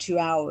trip in 2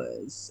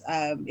 hours,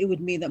 it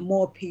would mean that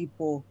more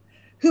people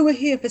who were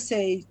here for,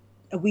 say,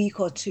 a week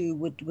or two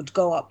would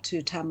go up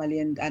to Tamale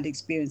and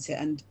experience it.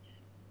 And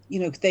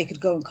they could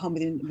go and come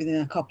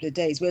within a couple of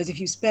days. Whereas if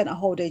you spent a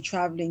whole day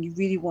traveling, you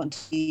really want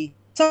to be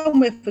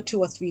somewhere for 2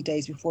 or 3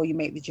 days before you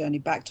make the journey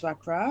back to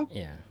Accra.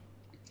 Yeah.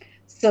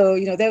 So,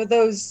 there were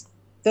those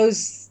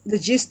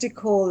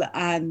logistical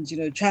and,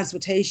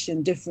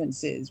 transportation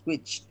differences,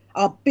 which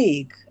are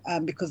big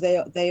because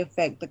they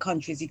affect the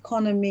country's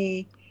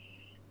economy.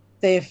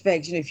 They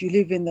affect, if you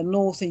live in the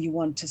north and you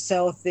want to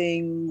sell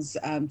things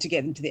to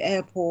get them to the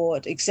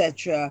airport,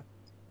 etc.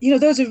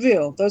 Those are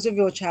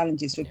real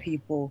challenges for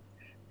people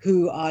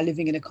who are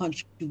living in a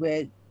country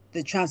where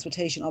the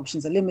transportation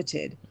options are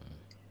limited.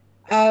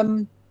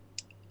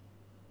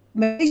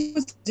 Malaysia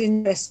was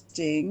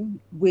interesting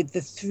with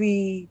the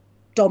 3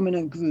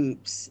 dominant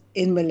groups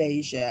in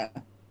Malaysia.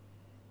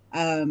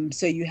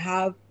 So you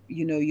have,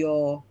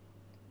 the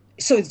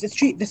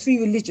 3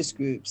 religious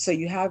groups. So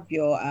you have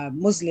your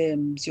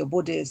Muslims, your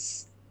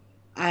Buddhists,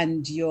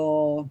 and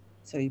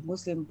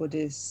Muslim,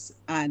 Buddhists,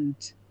 and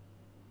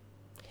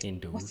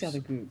Hindus. What's the other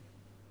group?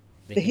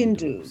 The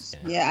Hindus.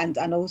 Yeah,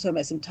 and also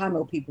met some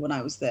Tamil people when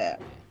I was there.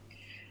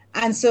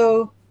 And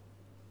so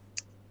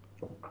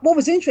what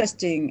was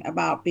interesting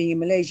about being in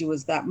Malaysia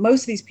was that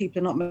most of these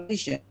people are not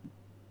Malaysian.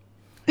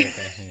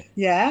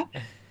 Yeah.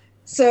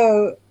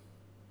 So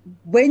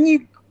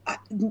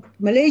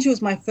Malaysia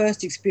was my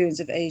first experience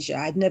of Asia.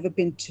 I'd never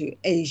been to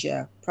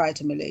Asia prior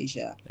to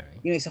Malaysia.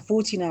 Right. It's a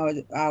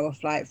 14-hour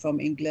flight from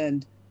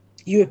England.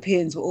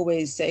 Europeans were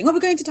always saying, "Oh, we're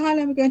going to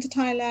Thailand. We're going to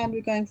Thailand.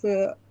 We're going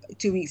for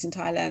 2 weeks in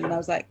Thailand." And I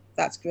was like,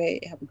 "That's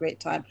great. Have a great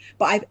time."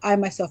 But I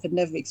myself had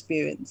never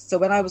experienced. So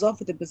when I was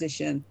offered the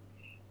position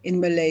in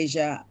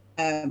Malaysia,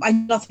 I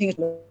know nothing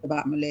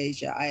about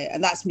Malaysia.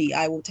 And that's me.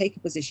 I will take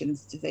a position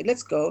to say,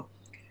 "Let's go."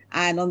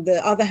 And on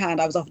the other hand,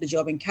 I was offered a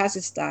job in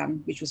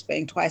Kazakhstan, which was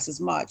paying twice as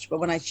much. But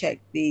when I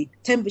checked, the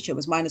temperature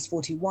was minus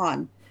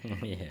 41.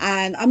 Yeah.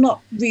 And I'm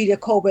not really a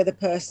cold weather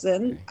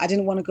person. I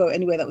didn't want to go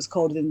anywhere that was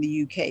colder than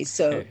the UK.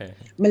 So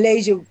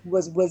Malaysia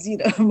was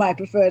my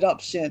preferred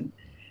option.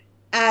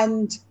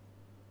 And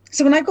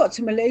so when I got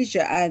to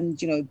Malaysia, and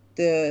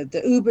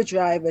the Uber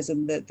drivers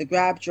and the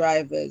Grab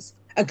drivers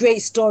are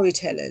great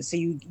storytellers. So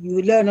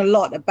you learn a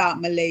lot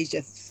about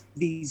Malaysia.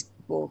 These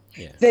people,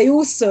 they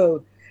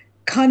also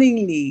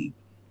cunningly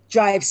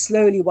drive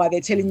slowly while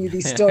they're telling you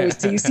these stories.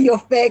 So you see your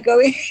fare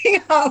going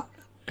up.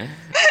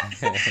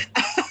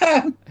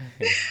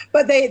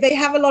 But they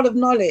have a lot of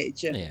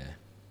knowledge. Yeah.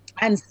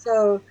 And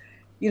so,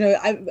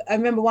 I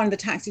remember one of the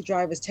taxi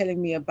drivers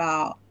telling me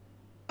about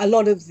a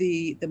lot of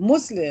the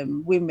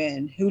Muslim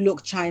women who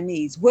look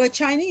Chinese were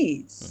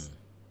Chinese.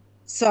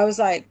 So I was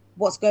like,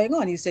 what's going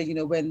on? He said,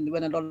 when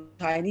a lot of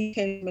Chinese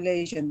came to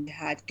Malaysia and they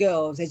had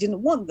girls, they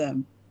didn't want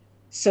them.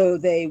 So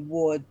they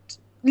would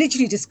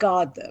literally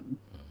discard them.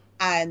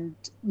 And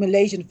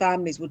Malaysian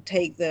families would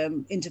take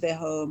them into their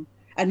home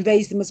and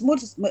raise them as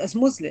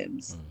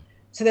Muslims.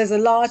 So there's a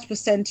large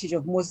percentage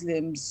of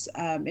Muslims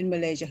in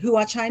Malaysia who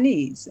are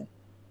Chinese.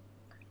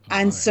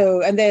 And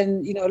so, and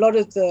then, a lot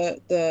of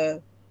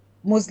the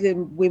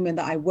Muslim women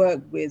that I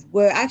worked with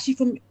were actually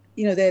from,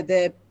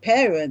 their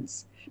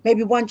parents,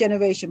 maybe one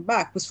generation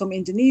back, was from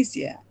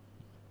Indonesia,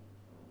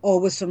 or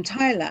was from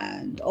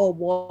Thailand, or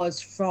was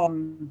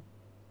from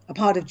a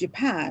part of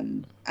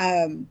Japan.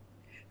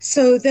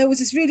 So there was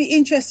this really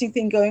interesting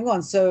thing going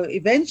on. So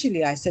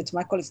eventually I said to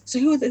my colleagues, "So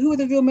who are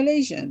the real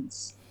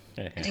Malaysians?"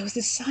 And there was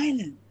this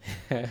silence.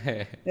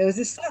 I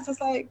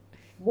was like,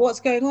 what's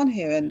going on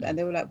here? And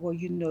they were like, well,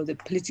 that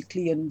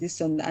politically and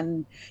this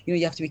and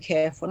you have to be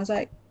careful. And I was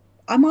like,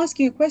 I'm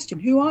asking a question.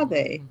 Who are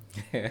they?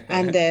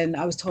 And then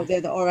I was told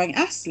they're the Orang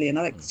Asli. And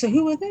I'm like, so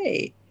who are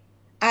they?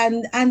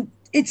 And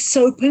it's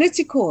so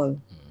political.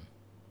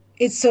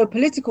 It's so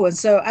political. And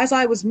so as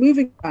I was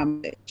moving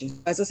around,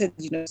 as I said,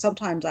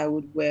 sometimes I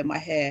would wear my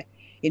hair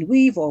in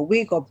weave or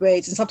wig or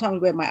braids, and sometimes I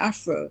would wear my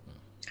afro.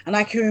 And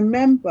I can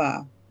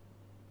remember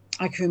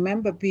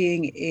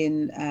being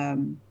in,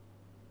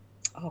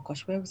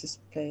 where was this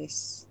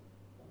place?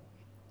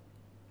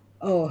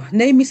 Oh,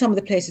 name me some of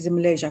the places in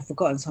Malaysia. I've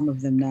forgotten some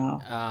of them now.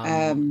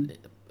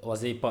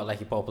 Was it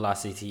like a popular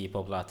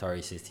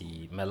tourist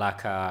city,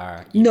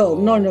 Malacca? No,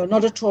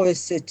 not a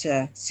tourist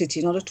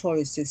city, not a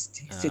tourist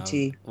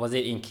city. Was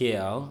it in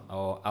KL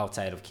or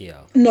outside of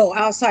KL? No,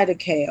 outside of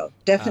KL,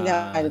 definitely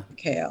outside of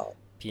KL.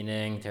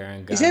 Penang,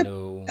 Terengganu. Is there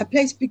a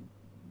place?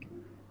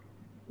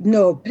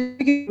 No,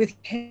 with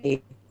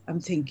K. I'm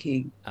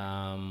thinking.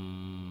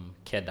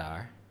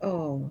 Kedah.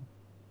 Oh,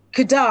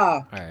 Kedah.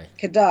 All right.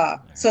 Kedah.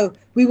 Right. So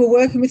we were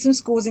working with some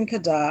schools in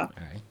Kedah,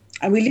 right.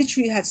 And we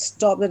literally had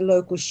stopped at a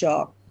local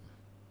shop.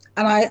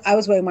 And I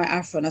was wearing my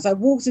afro. And as I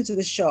walked into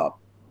the shop,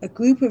 a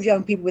group of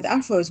young people with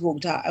afros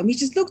walked out, and we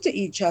just looked at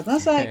each other. And I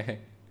was like,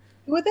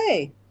 who are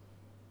they?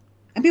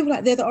 And people were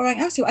like, they're the Orang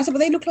Asli. I said, but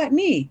they look like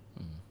me.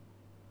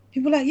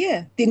 People were like,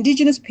 yeah, the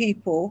indigenous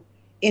people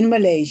in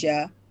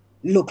Malaysia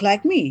look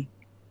like me.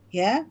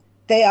 Yeah.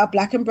 They are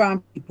black and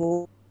brown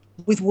people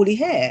with woolly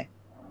hair.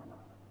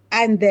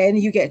 And then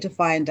you get to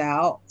find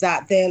out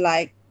that they're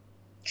like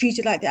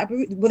treated like the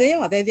Aborigines.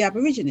 Well, they're the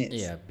Aborigines.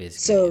 Yeah, basically.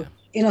 So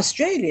in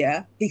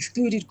Australia, the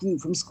excluded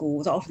group from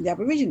schools are often the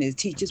Aborigines.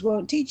 Teachers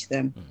won't teach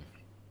them.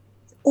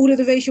 all of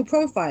the racial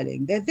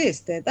profiling. They're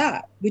this, they're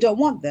that. We don't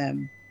want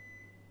them.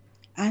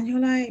 And you're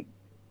like,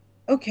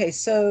 okay,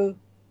 so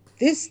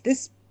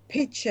this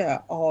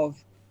picture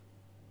of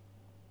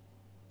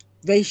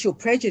racial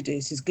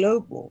prejudice is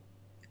global.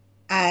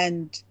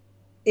 And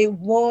it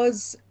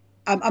was,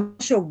 I'm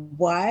not sure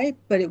why,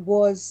 but it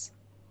was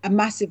a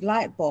massive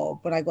light bulb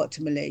when I got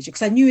to Malaysia,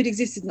 because I knew it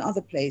existed in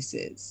other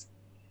places.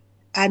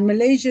 And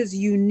Malaysia's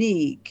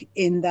unique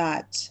in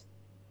that,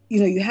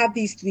 you have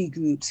these three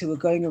groups who are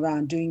going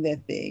around doing their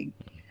thing.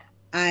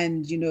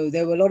 And,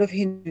 there were a lot of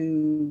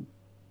Hindu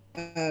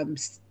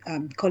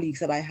colleagues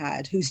that I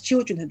had whose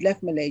children had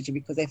left Malaysia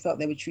because they felt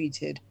they were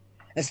treated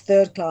as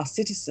third-class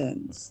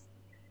citizens.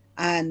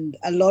 And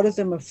a lot of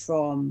them are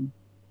from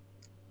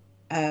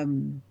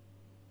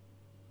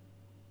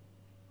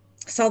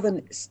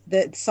southern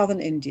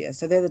India.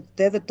 So they're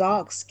the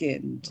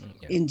dark-skinned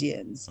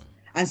Indians.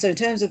 And so in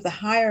terms of the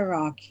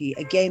hierarchy,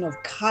 again,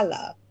 of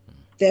color,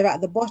 they're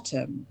at the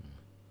bottom.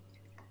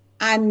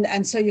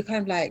 And so you're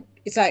kind of like,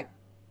 it's like,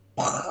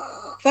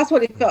 that's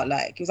what it felt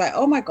like. It was like,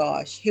 oh my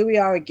gosh, here we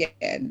are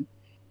again.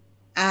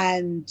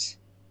 And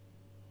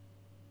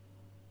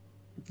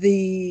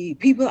the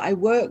people I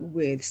work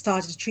with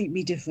started to treat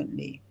me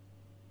differently.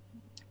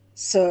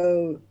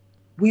 So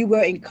we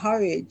were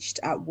encouraged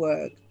at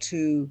work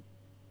to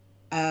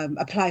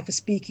apply for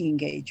speaking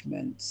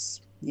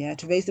engagements,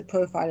 to raise the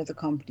profile of the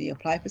company,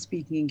 apply for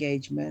speaking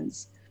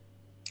engagements,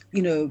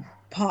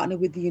 partner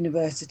with the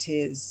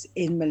universities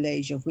in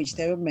Malaysia, of which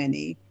there are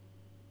many,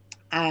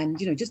 and,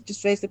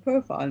 just raise the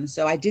profile. And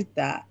so I did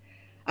that.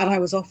 And I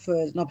was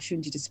offered an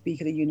opportunity to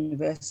speak at a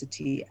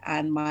university,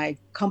 and my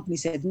company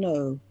said,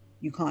 no,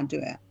 you can't do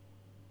it.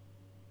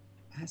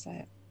 I was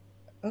like,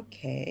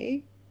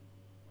 okay,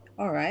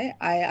 all right.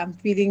 I'm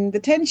feeling the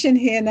tension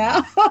here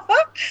now,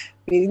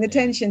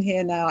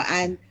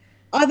 And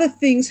other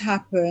things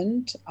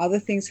happened.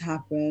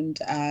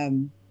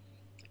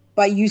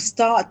 But you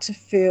start to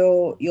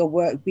feel your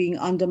work being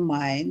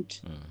undermined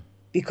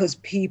because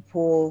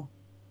people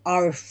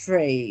are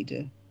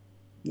afraid.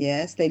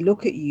 Yes, they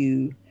look at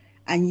you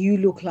and you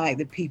look like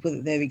the people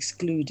that they're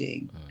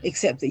excluding,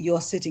 except that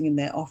you're sitting in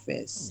their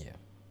office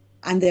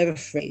and they're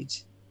afraid.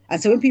 And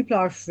so when people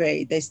are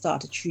afraid, they start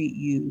to treat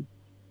you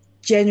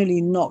generally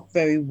not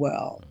very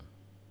well.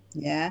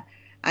 Yeah.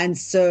 And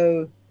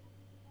so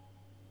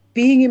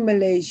being in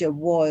Malaysia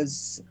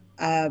was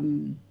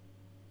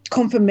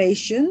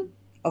confirmation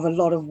of a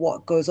lot of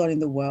what goes on in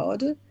the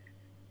world,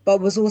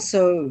 but was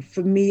also,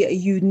 for me, a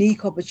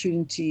unique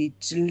opportunity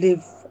to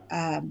live,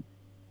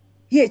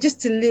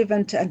 just to live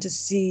and to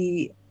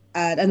see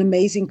an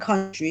amazing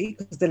country,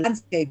 because the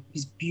landscape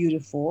is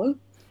beautiful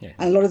and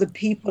a lot of the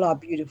people are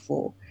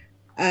beautiful.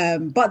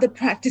 But the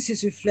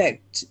practices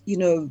reflect,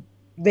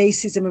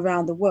 racism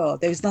around the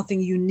world. There is nothing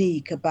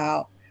unique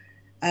about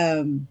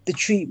the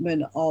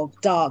treatment of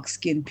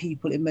dark-skinned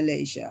people in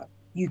Malaysia.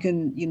 You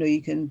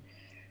can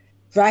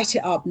write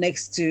it up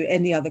next to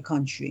any other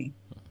country.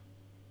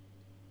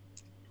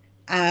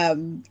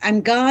 And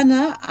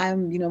Ghana,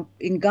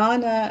 in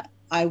Ghana,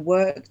 I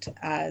worked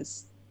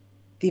as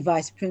the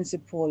vice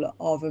principal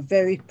of a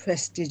very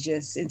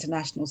prestigious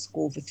international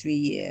school for 3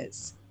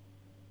 years.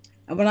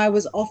 And when I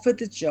was offered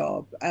the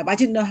job, I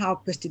didn't know how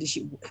prestigious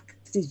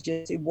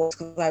it was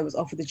because I was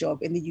offered the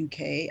job in the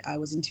UK. I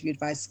was interviewed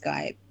via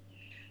Skype.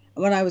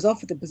 And when I was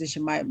offered the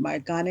position, my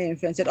Ghanaian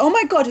friend said, oh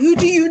my God, who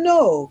do you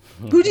know?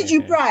 Who did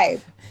you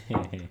bribe?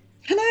 And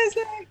I was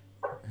like,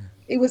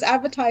 it was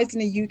advertised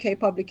in a UK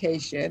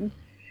publication,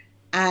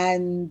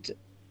 and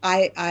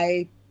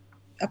I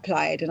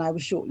applied and I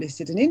was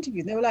shortlisted and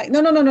interviewed. They were like,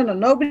 no,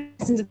 nobody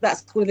listens to that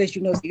school unless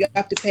you know, so you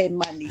have to pay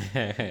money.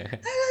 And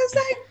I was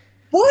like,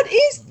 what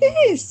is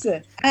this?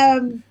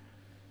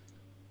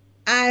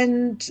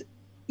 And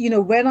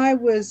when I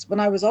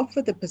was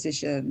offered the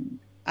position,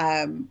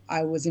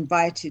 I was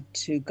invited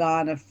to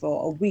Ghana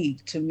for a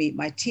week to meet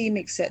my team,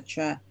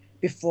 etc.,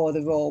 before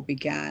the role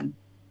began.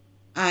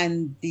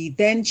 And the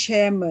then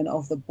chairman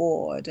of the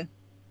board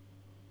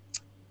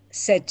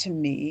said to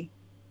me,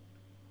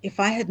 if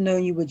I had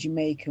known you were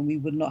Jamaican, we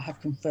would not have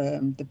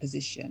confirmed the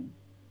position.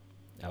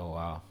 Oh,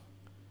 wow.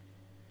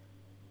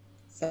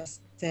 So I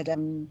said,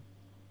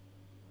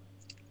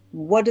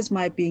 what does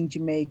my being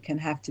Jamaican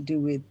have to do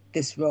with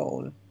this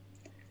role?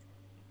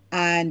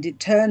 And it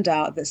turned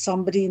out that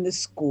somebody in the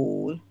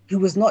school who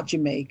was not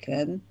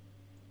Jamaican,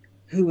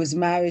 who was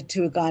married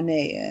to a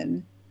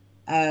Ghanaian,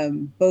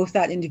 both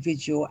that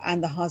individual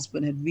and the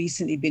husband had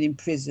recently been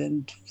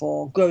imprisoned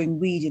for growing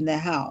weed in their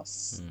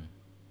house.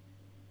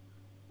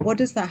 What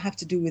does that have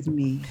to do with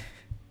me?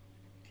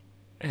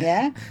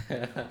 Yeah.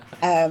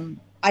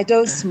 I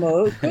don't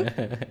smoke.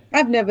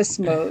 I've never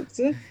smoked.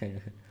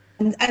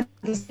 And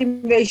the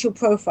same racial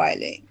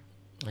profiling.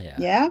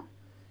 Yeah.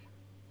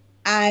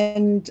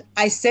 And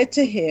I said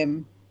to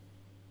him,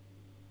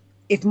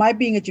 if my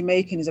being a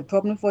Jamaican is a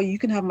problem for you, you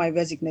can have my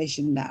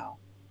resignation now.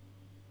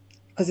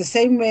 Because the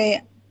same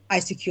way I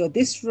secure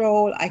this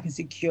role, I can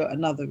secure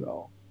another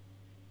role.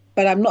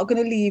 But I'm not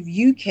going to leave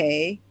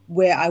UK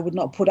where I would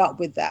not put up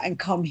with that and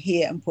come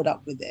here and put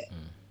up with it.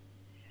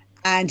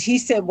 And he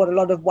said what a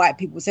lot of white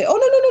people say, oh, no,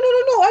 no, no, no,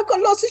 no, no, I've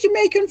got lots of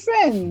Jamaican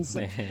friends.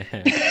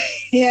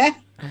 Yeah.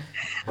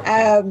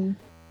 Um,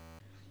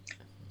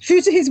 True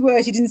to his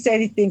word, he didn't say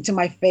anything to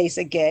my face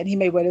again. He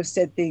may well have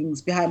said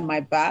things behind my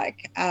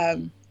back.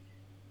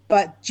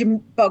 But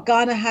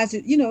Ghana has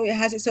it, it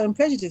has its own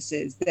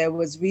prejudices. There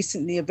was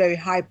recently a very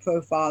high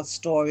profile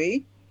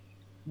story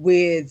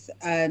with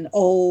an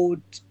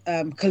old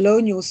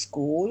colonial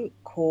school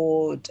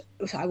called,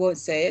 I won't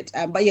say it,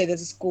 but yeah,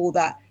 there's a school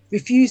that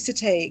refused to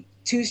take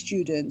two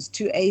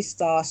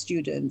A-star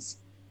students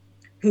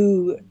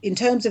who, in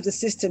terms of the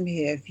system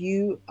here, if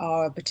you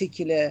are a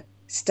particular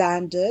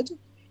standard,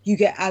 you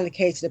get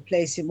allocated a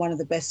place in one of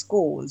the best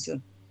schools.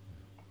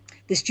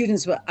 The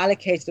students were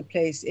allocated a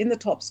place in the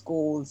top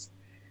schools,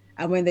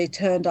 and when they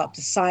turned up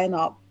to sign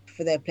up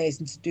for their place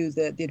and to do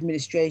the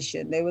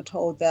administration, they were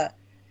told that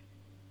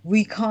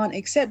we can't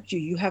accept you.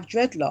 You have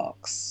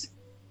dreadlocks.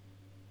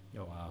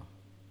 Oh wow.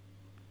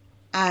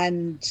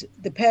 And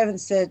the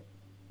parents said,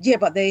 yeah,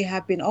 but they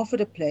have been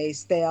offered a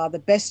place. They are the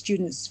best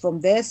students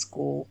from their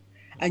school,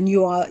 and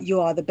you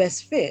are the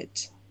best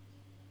fit.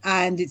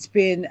 And it's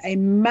been a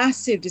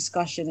massive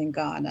discussion in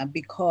Ghana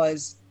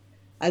because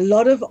a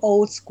lot of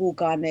old school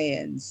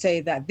Ghanaians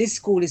say that this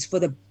school is for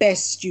the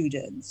best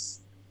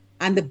students,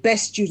 and the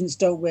best students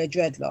don't wear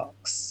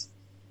dreadlocks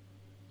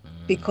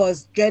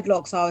because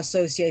dreadlocks are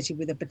associated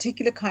with a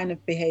particular kind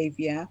of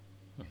behavior,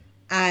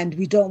 and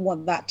we don't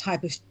want that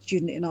type of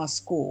student in our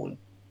school.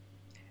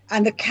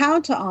 And the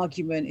counter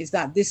argument is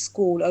that this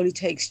school only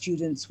takes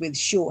students with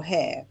short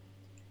hair.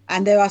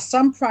 And there are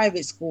some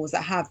private schools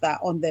that have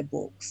that on their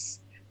books.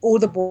 All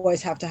the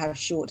boys have to have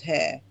short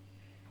hair.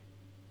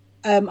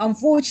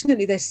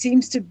 Unfortunately, there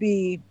seems to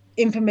be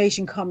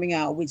information coming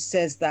out which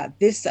says that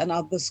this and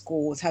other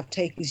schools have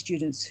taken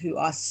students who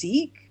are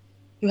Sikh,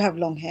 who have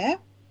long hair,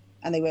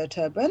 and they wear a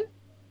turban,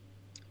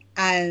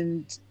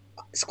 and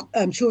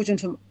children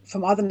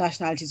from other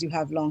nationalities who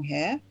have long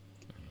hair.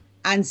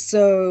 And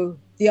so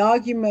the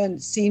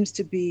argument seems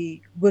to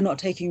be we're not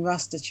taking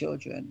Rasta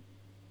children.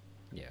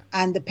 Yeah.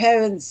 And the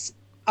parents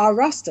are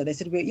Rasta. They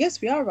said, yes,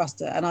 we are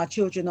Rasta, and our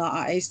children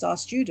are A-star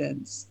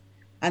students.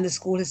 And the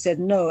school has said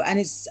no. And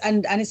it's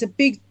a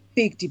big,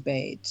 big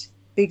debate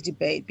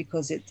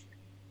because it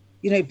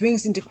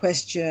brings into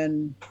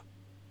question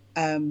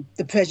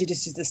the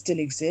prejudices that still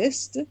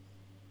exist,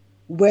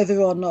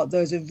 whether or not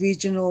those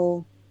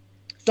regional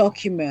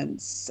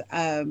documents,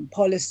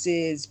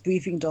 policies,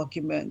 briefing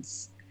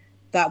documents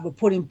that were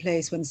put in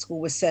place when the school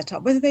was set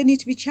up, whether they need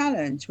to be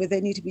challenged, whether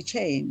they need to be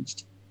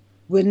changed.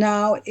 We're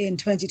now in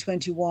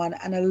 2021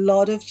 and a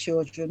lot of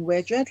children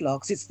wear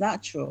dreadlocks. It's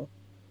natural.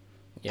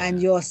 Yeah.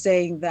 And you're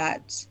saying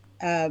that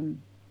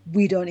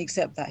we don't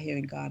accept that here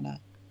in Ghana.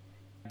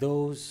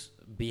 Those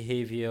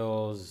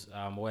behaviors,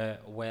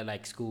 where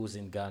like schools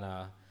in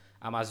Ghana,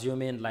 I'm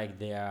assuming like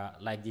they are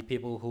like the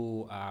people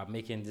who are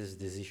making these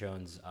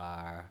decisions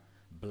are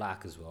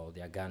black as well.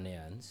 They are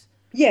Ghanaians.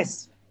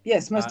 Yes,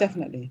 most Uh,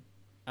 definitely.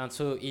 and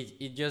so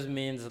it just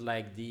means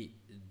like the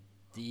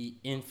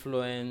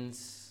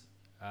influence,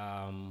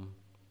 how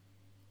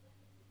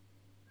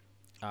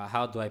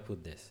do I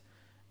put this,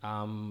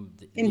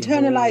 the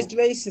Internalized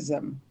whole,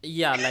 racism.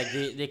 yeah, like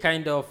they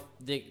kind of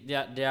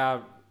they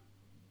are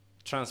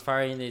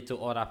transferring it to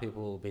other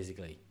people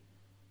basically.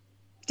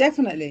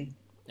 Definitely,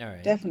 All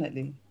right.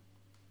 definitely,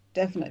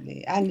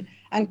 definitely. And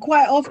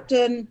quite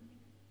often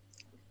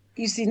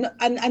you see,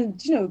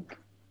 and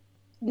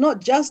not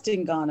just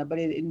in Ghana, but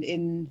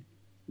in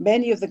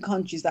many of the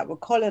countries that were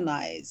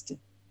colonized,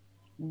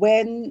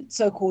 when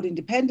so-called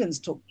independence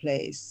took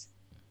place,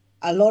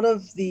 a lot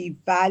of the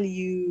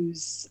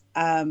values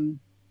and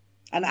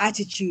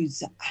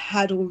attitudes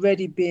had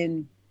already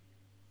been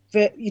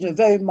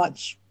very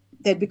much,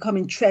 they'd become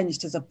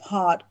entrenched as a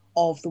part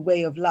of the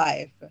way of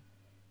life.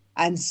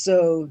 And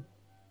so,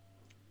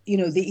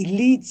 the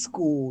elite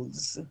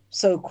schools,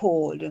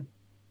 so-called,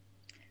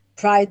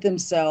 pride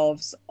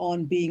themselves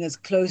on being as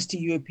close to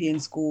European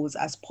schools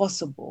as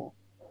possible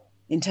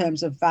in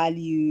terms of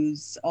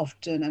values,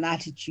 often, and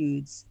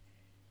attitudes.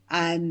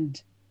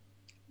 And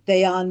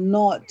they are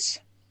not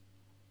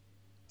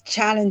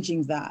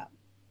challenging that.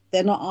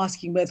 They're not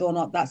asking whether or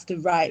not that's the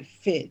right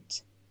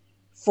fit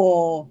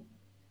for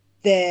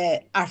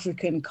their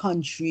African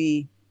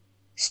country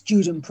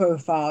student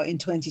profile in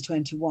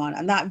 2021.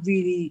 And that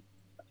really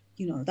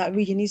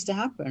needs to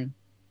happen.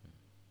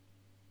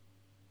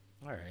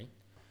 All right.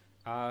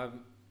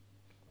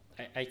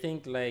 I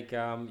think like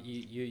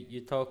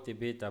you talked a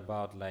bit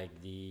about like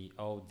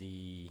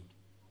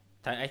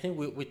I think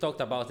we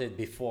talked about it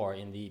before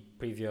in the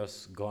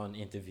previous Gone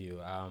interview.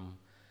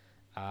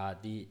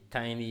 The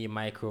tiny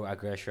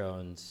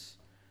microaggressions,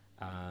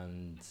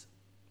 and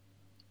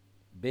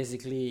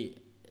basically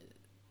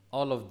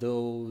all of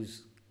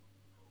those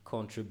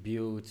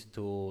contribute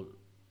to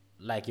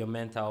like your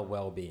mental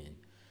well-being.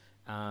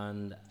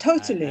 And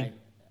Totally.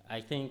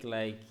 I think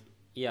like,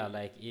 yeah,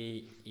 like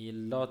a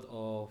lot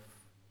of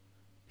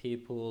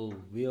people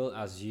will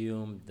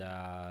assume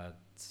that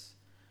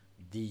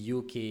the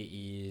UK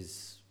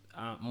is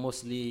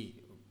mostly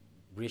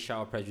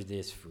racial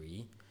prejudice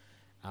free,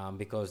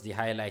 because the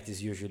highlight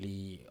is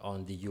usually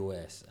on the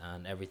U.S.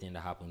 and everything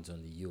that happens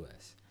on the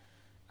U.S.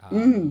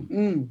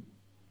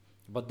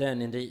 But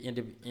then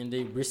in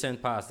the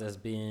recent past, there's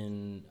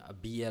been a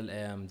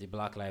BLM, the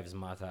Black Lives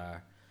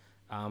Matter.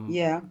 Um,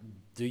 Yeah.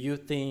 do you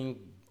think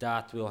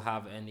that will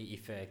have any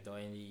effect or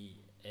any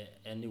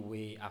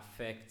way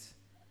affect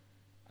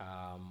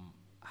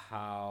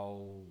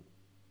how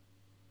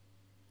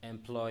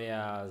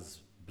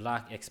employers,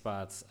 black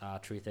expats are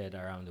treated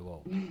around the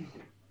world?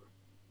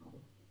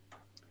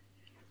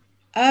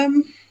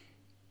 Um,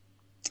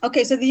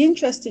 okay, so the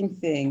interesting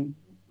thing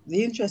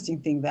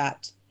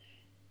that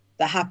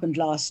happened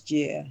last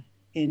year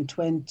in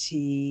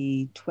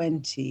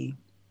 2020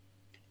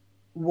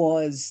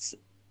 was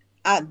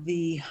at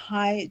the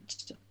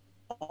height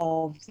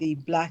of the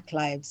Black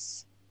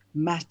Lives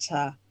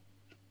Matter.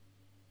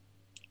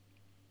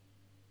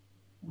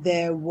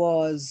 There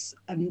were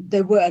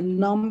a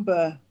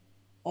number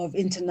of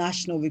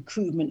international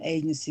recruitment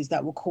agencies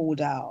that were called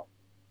out.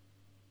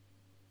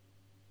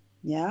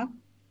 Yeah,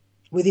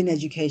 within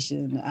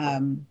education.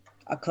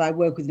 Because I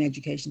work within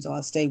education, so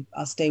I'll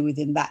stay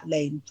within that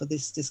lane for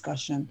this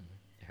discussion.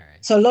 All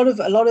right. So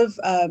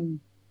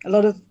a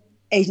lot of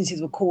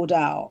agencies were called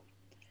out,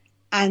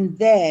 and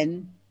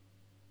then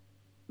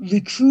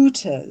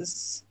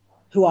recruiters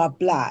who are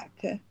black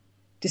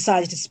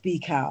decided to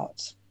speak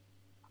out.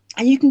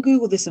 And you can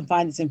Google this and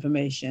find this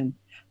information.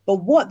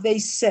 But what they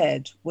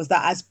said was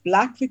that as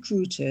black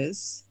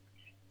recruiters,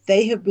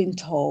 they have been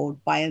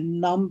told by a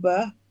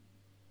number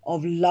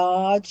of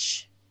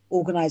large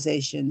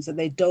organizations that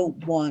they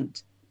don't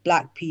want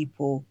black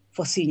people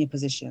for senior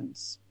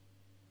positions.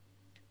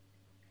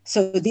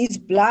 So these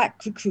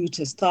black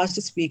recruiters started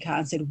to speak out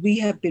and said, we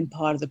have been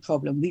part of the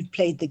problem. We've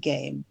played the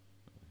game.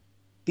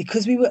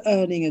 Because we were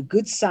earning a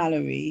good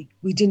salary,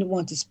 we didn't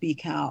want to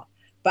speak out.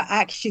 But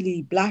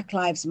actually, Black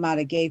Lives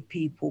Matter gave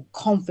people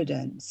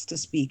confidence to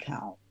speak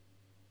out.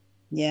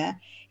 Yeah,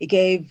 it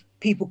gave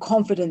people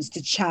confidence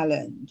to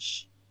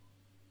challenge.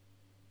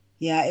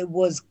 Yeah, it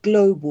was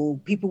global.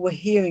 People were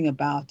hearing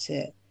about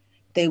it.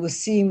 They were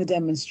seeing the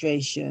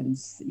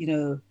demonstrations,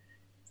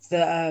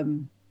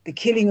 the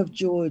killing of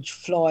George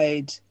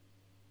Floyd.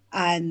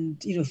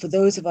 And, for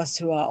those of us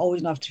who are old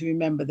enough to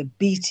remember the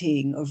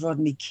beating of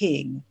Rodney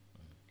King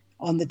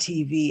on the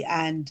TV,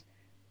 and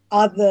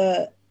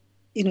other,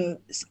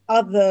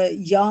 other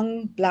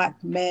young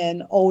black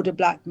men, older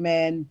black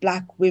men,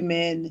 black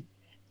women,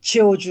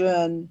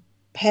 children,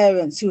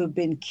 parents who have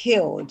been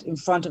killed in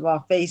front of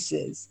our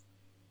faces.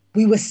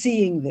 We were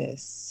seeing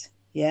this,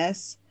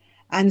 yes?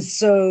 And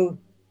so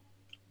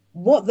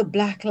what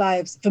Black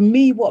Lives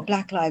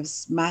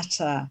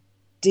Matter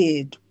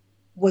did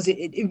was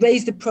it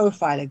raised the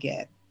profile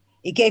again.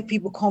 It gave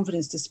people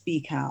confidence to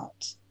speak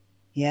out,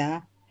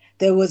 yeah?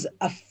 There was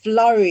a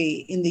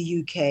flurry in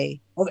the UK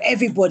of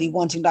everybody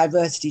wanting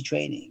diversity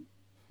training,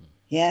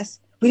 yes?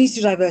 We need to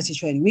do diversity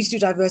training. We need to do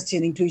diversity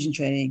and inclusion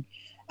training.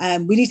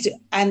 We need to,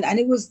 and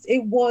it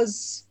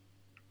was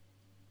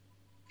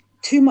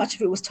too much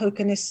of it was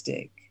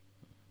tokenistic.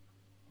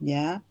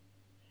 Yeah.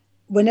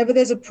 Whenever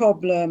there's a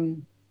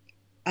problem,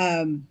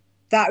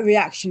 that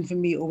reaction for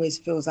me always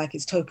feels like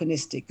it's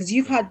tokenistic, because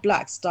you've had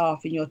black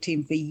staff in your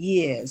team for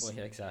years. Well,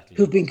 yeah, exactly.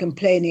 Who've been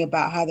complaining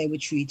about how they were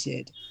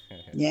treated.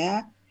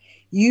 Yeah.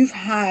 You've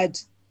had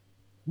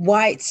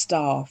white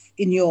staff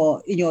in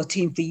your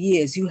team for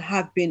years who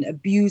have been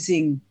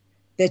abusing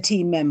their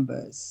team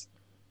members,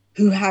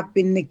 who have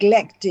been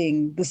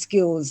neglecting the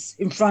skills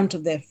in front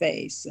of their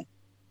face.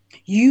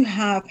 You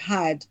have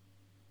had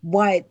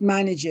white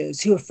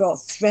managers who have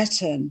felt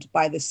threatened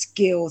by the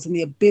skills and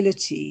the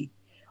ability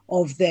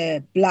of their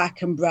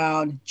black and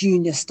brown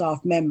junior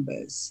staff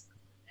members.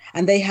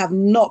 And they have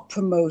not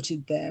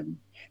promoted them.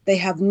 They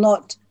have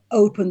not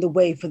opened the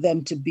way for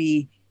them to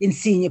be in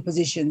senior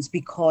positions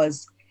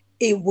because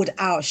it would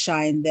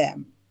outshine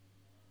them.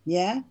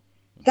 Yeah?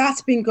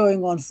 That's been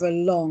going on for a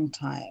long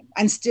time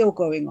and still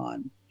going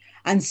on.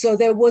 And so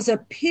there was a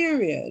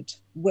period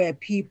where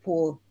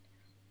people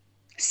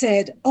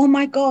said, oh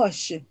my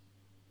gosh,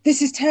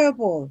 this is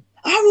terrible.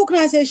 Our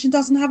organization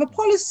doesn't have a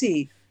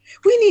policy.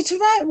 We need to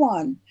write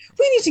one.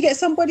 We need to get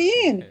somebody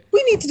in.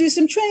 We need to do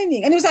some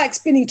training. And it was like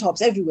spinning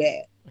tops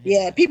everywhere.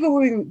 Yeah, people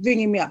were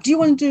ringing me up. Do you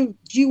want to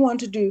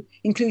do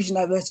inclusion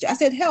diversity? I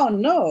said, hell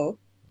no.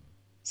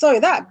 So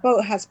that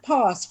boat has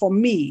passed for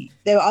me.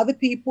 There are other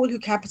people who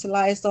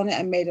capitalized on it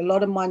and made a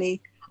lot of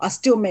money, are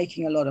still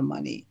making a lot of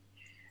money.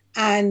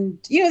 And,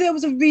 there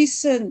was a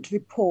recent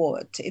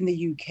report in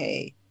the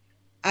UK,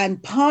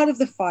 and part of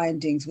the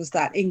findings was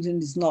that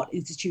England is not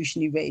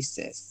institutionally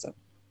racist.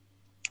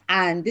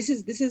 And this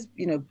is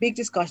big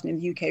discussion in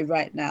the UK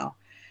right now.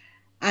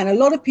 And a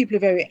lot of people are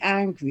very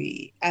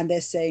angry, and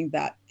they're saying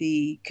that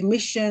the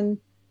commission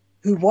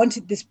who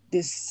wanted this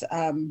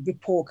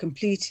report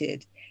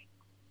completed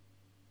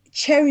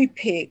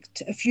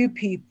cherry-picked a few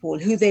people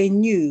who they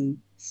knew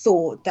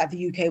thought that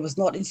the UK was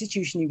not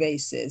institutionally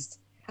racist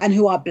and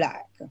who are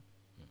black.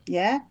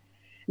 Yeah.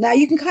 Now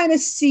you can kind of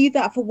see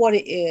that for what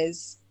it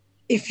is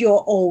if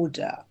you're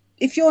older.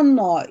 If you're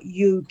not,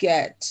 you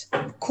get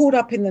caught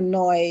up in the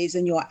noise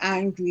and you're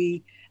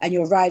angry and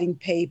you're writing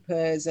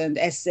papers and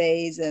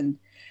essays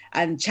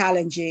and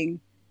challenging.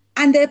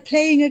 And they're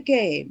playing a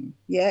game.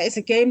 Yeah, it's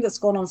a game that's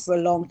gone on for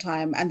a long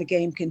time and the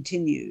game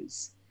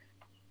continues.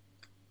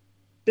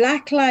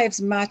 Black Lives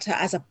Matter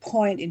as a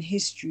point in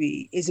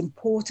history is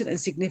important and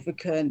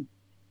significant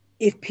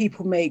if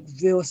people make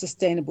real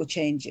sustainable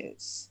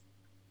changes.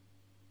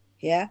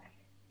 Yeah.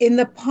 In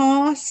the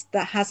past,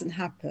 that hasn't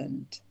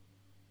happened.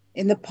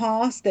 In the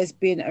past, there's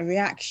been a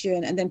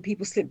reaction and then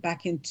people slip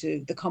back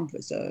into the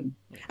comfort zone.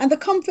 And the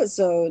comfort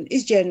zone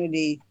is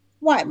generally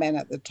white men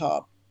at the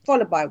top,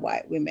 followed by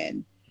white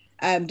women.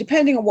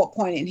 Depending on what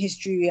point in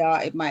history we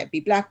are, it might be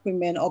black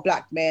women or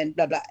black men,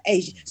 blah, blah,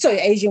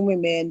 Asian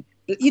women,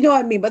 you know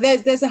what I mean? But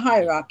there's a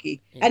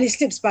hierarchy and it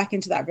slips back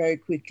into that very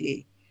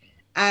quickly.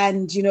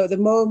 And, you know, the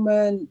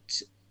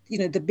moment, you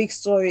know, the big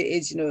story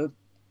is, you know,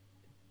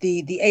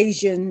 the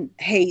Asian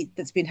hate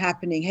that's been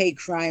happening, hate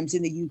crimes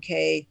in the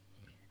UK.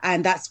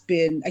 And that's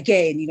been,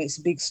 again, you know, it's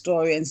a big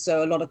story. And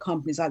so a lot of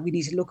companies are like, we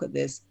need to look at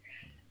this.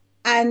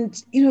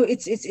 And, you know,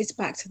 it's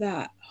back to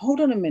that. Hold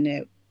on a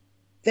minute.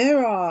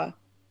 There are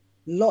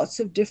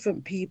lots of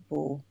different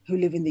people who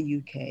live in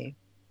the UK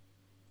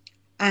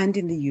and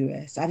in the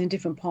US and in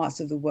different parts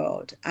of the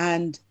world.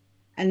 And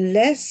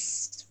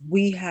unless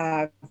we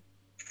have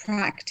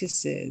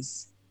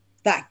practices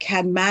that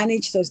can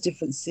manage those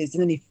differences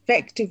in an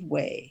effective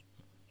way.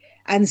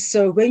 And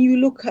so when you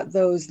look at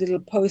those little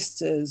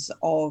posters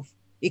of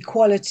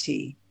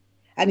equality,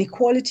 and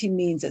equality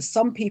means that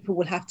some people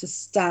will have to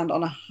stand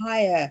on a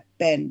higher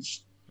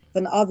bench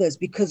than others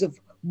because of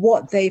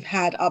what they've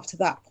had up to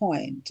that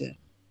point.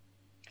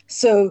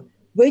 So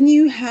when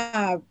you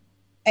have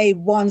a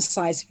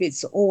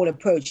one-size-fits-all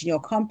approach in your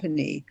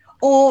company,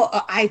 or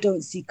a I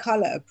don't see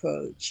color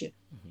approach,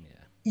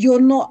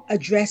 you're not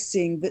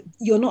addressing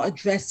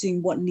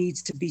what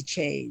needs to be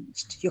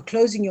changed. You're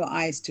closing your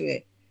eyes to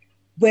it.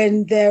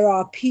 When there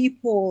are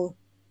people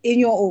in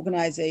your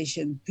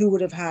organization who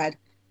would have had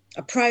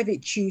a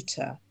private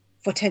tutor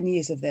for 10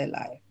 years of their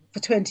life,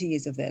 for 20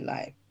 years of their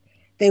life,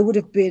 they would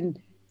have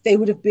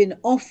been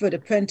offered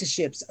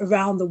apprenticeships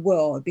around the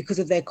world because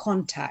of their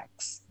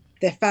contacts,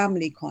 their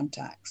family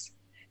contacts.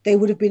 They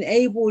would have been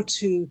able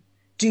to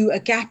do a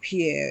gap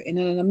year in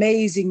an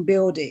amazing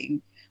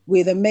building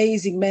with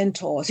amazing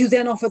mentors who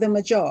then offer them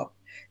a job.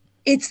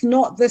 It's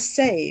not the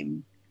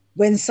same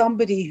when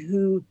somebody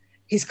who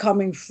is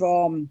coming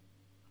from,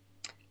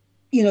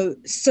 you know,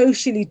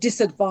 socially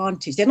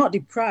disadvantaged, they're not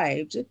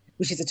deprived,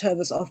 which is a term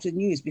that's often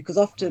used because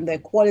often their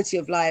quality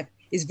of life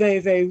is very,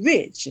 very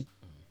rich.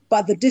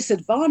 But the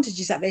disadvantage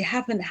is that they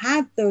haven't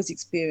had those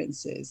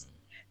experiences.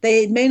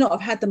 They may not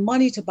have had the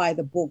money to buy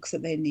the books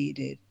that they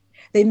needed.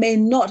 They may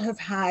not have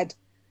had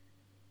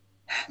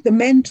the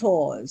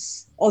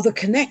mentors or the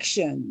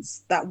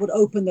connections that would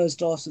open those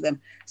doors for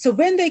them. So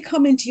when they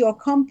come into your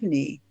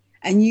company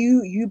and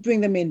you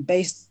bring them in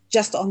based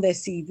just on their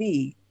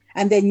CV,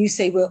 and then you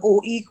say, we're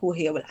all equal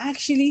here. Well,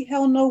 actually,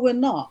 hell no, we're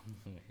not.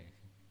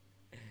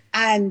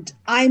 And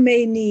I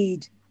may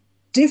need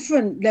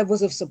different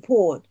levels of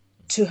support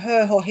to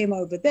her or him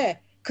over there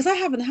because I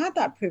haven't had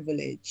that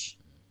privilege.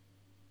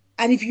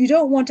 And if you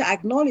don't want to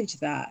acknowledge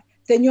that,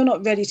 then you're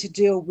not ready to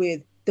deal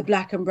with the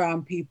Black and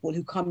brown people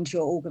who come to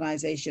your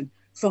organization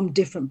from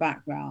different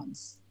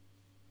backgrounds.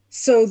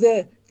 So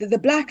the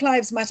Black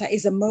Lives Matter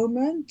is a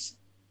moment.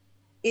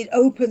 It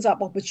opens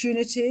up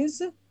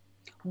opportunities.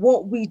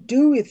 What we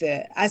do with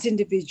it as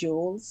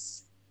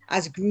individuals,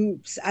 as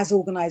groups, as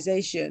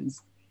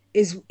organizations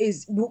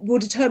will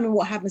determine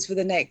what happens for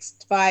the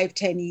next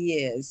 5-10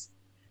 years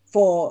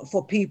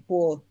for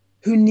people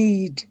who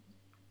need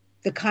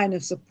the kind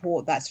of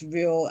support that's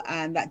real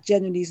and that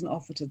genuinely isn't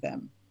offered to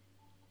them.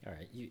 All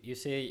right. You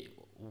say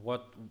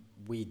what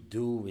we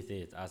do with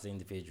it as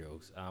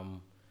individuals.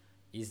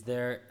 Is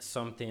there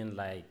something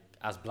like,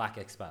 as Black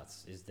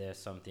expats, is there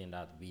something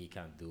that we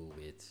can do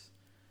with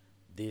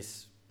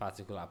this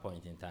particular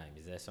point in time?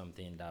 Is there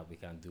something that we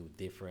can do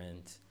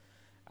different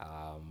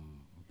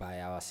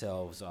by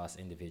ourselves or as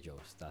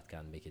individuals that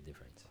can make a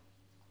difference?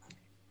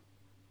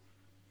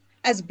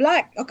 As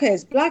Black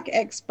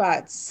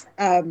expats,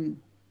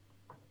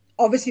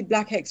 obviously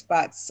Black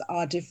expats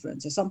are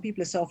different. So some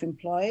people are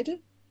self-employed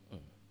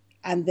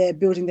and they're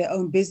building their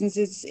own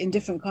businesses in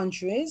different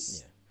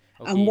countries. Yeah.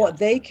 Okay, and what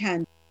they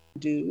can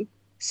do,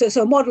 so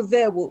a model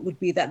there would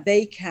be that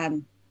they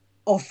can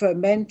offer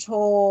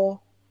mentor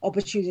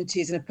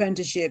opportunities and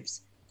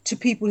apprenticeships to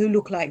people who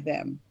look like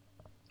them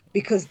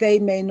because they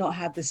may not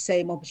have the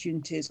same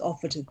opportunities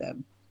offered to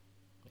them.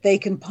 They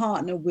can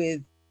partner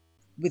with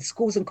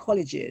schools and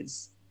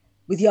colleges,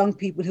 with young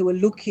people who are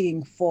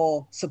looking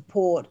for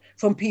support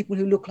from people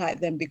who look like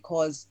them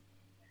because,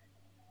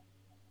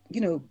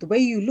 you know, the way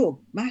you look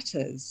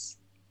matters.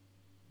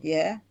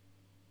 Yeah.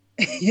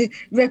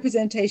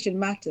 Representation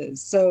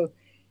matters. So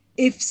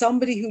if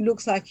somebody who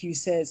looks like you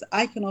says,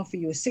 I can offer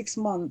you a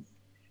 6-month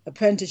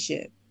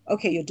apprenticeship,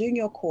 okay, you're doing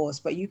your course,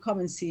 but you come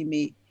and see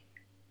me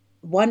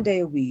one day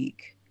a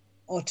week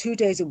or 2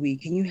 days a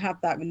week, and you have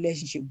that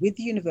relationship with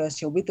the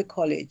university or with the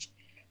college,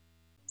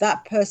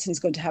 that person is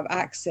going to have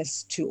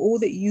access to all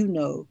that you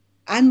know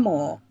and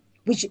more,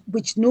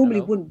 which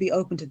normally wouldn't be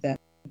open to them.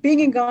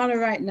 Being in Ghana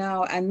right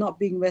now and not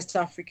being West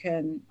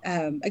African,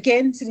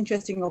 again, it's an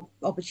interesting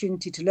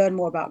opportunity to learn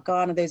more about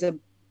Ghana. There's a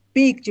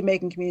big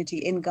Jamaican community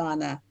in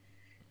Ghana,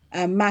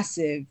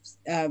 massive,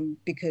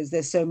 because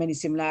there's so many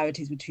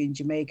similarities between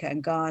Jamaica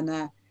and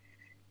Ghana.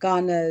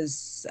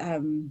 Ghana's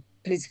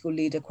political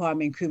leader,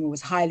 Kwame Nkrumah,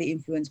 was highly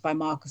influenced by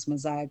Marcus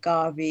Mosiah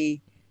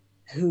Garvey,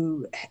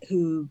 who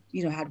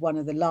had one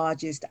of the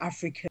largest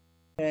African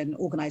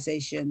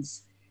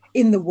organizations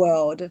in the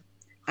world.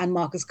 And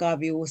Marcus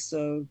Garvey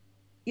also,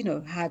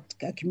 had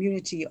a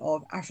community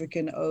of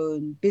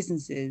African-owned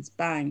businesses,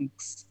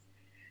 banks,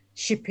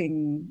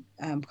 shipping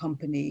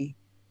company,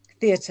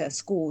 theatre,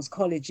 schools,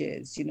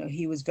 colleges.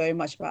 He was very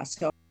much about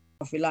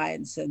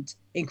self-reliance, and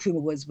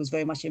Nkrumah was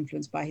very much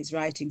influenced by his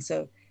writing.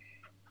 So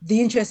the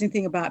interesting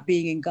thing about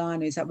being in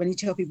Ghana is that when you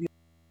tell people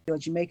you're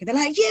Jamaican, they're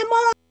like, yeah,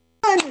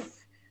 man.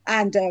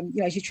 And,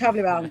 as you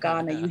travel around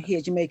Ghana, you hear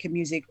Jamaican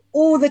music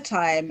all the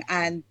time.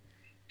 And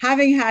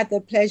having had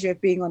the pleasure of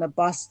being on a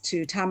bus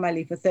to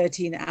Tamale for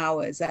 13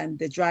 hours and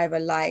the driver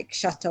like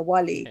Shatta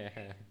Wally,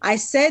 I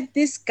said,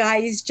 this guy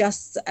is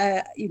just,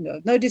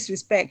 no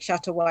disrespect,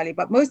 Shatta Wally,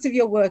 but most of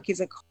your work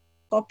is a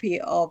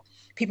copy of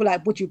people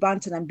like Buju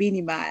Banton and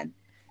Beenie Man,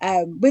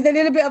 with a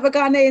little bit of a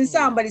Ghanaian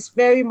sound, but it's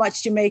very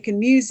much Jamaican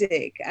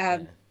music.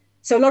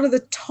 So a lot of the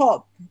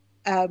top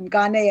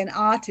Ghanaian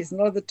artists and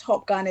a lot of the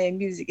top Ghanaian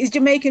music is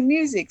Jamaican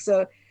music.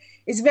 So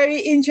it's very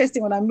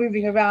interesting when I'm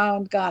moving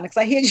around Ghana because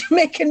I hear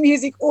Jamaican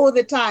music all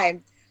the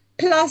time.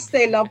 Plus,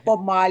 they love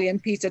Bob Marley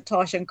and Peter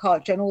Tosh and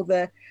Culture and all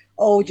the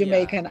old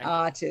Jamaican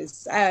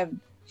artists.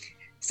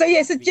 So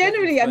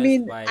generally, I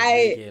mean,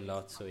 a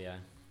lot,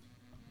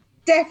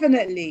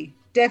 definitely.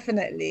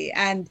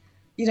 And,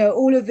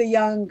 all of the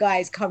young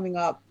guys coming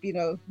up,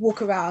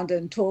 walk around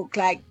and talk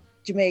like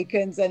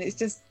Jamaicans, and it's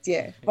just,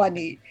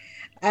 funny.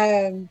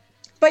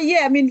 But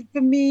I mean,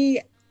 for me,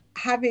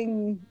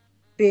 having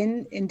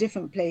been in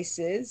different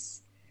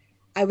places,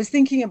 I was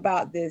thinking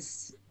about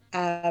this.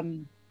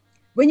 When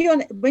you're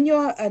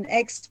an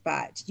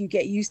expat, you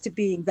get used to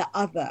being the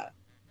other.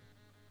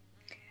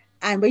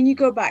 And when you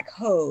go back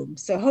home,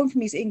 so home for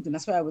me is England,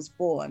 that's where I was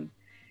born,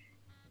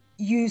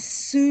 you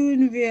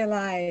soon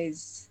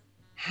realize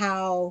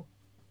how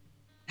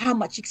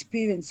much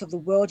experience of the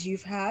world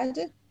you've had.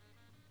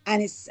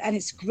 And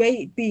it's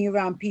great being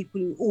around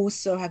people who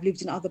also have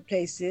lived in other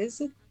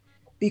places,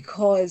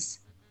 because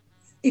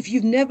if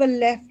you've never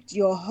left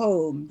your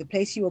home, the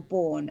place you were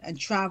born, and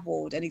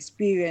traveled and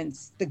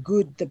experienced the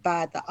good, the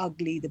bad, the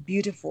ugly, the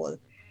beautiful,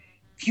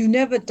 if you've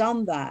never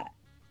done that,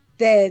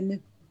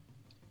 then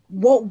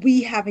what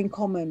we have in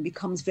common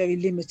becomes very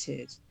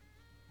limited.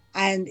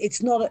 And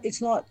it's not a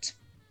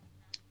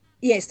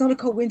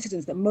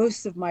coincidence that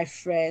most of my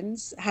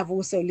friends have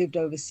also lived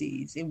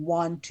overseas in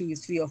 1, 2,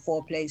 3, or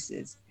 4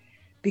 places.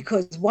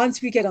 Because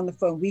once we get on the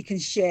phone, we can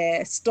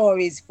share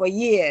stories for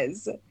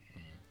years.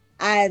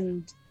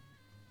 And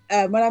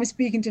when I'm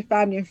speaking to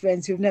family and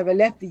friends who've never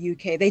left the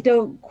UK, they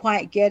don't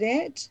quite get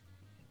it.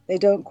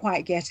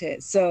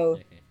 So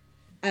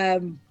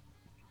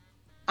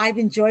I've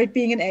enjoyed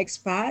being an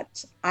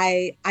expat.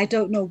 I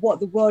don't know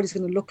what the world is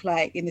going to look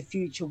like in the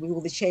future with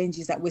all the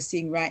changes that we're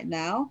seeing right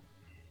now.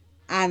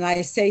 And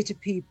I say to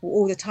people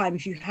all the time,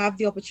 if you have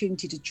the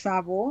opportunity to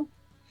travel,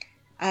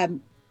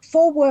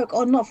 for work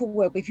or not for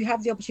work, but if you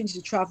have the opportunity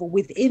to travel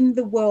within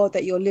the world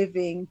that you're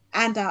living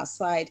and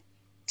outside,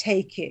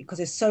 take it, because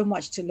there's so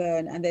much to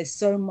learn and there's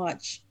so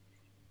much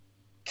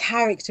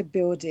character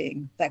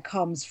building that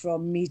comes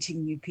from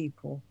meeting new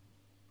people.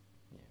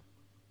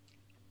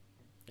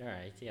 All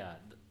right,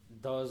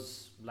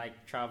 does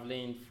like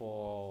traveling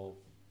for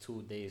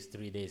 2 days,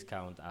 3 days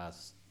count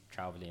as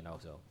traveling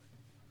also?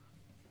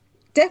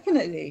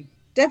 Definitely.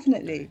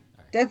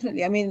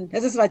 I mean,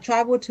 as I said, I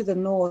traveled to the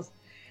north,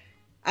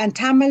 and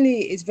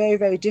Tamale is very,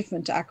 very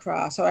different to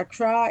Accra. So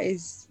Accra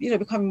is,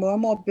 becoming more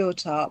and more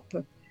built up,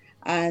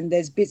 and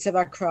there's bits of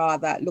Accra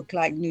that look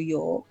like New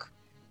York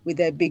with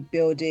their big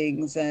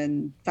buildings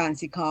and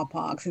fancy car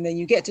parks. And then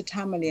you get to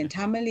Tamale, and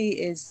Tamale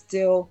is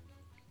still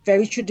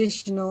very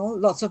traditional,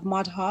 lots of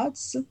mud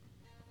huts,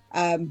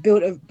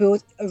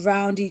 built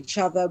around each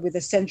other with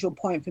a central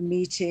point for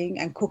meeting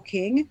and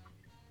cooking,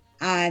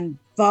 and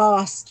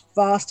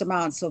vast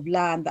amounts of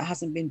land that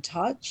hasn't been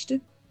touched.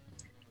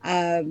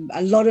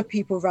 A lot of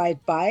people ride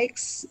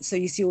bikes. So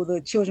you see all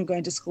the children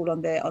going to school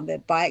on their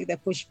bike, their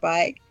push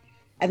bike.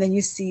 And then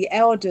you see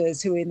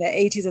elders who are in their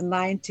 80s and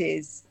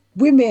 90s,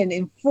 women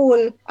in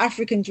full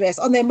African dress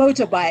on their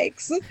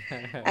motorbikes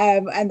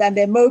and then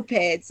their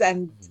mopeds.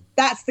 And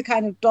that's the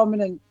kind of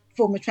dominant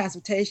form of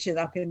transportation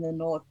up in the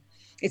north.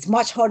 It's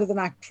much hotter than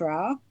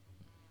Accra.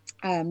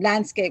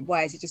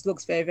 Landscape-wise, it just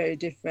looks very, very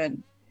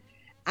different.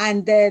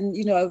 And then,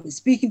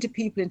 speaking to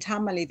people in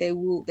Tamale,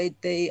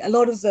 a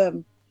lot of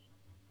them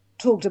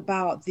talked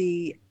about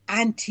the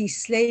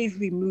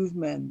anti-slavery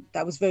movement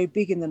that was very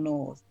big in the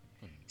north.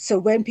 So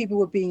when people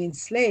were being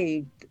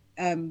enslaved,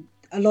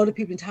 a lot of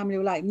people in Tamil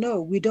were like,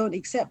 no, we don't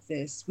accept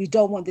this. We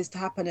don't want this to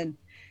happen. And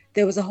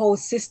there was a whole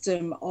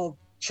system of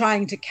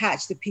trying to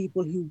catch the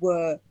people who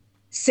were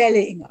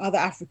selling other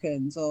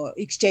Africans or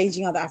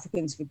exchanging other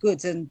Africans for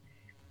goods. And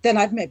then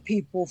I've met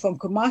people from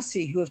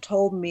Kumasi who have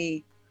told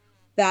me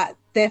that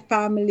their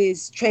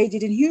families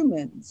traded in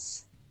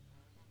humans.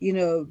 You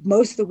know,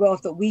 most of the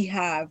wealth that we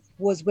have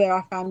was where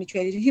our family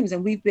traded in humans.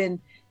 And we've been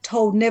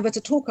told never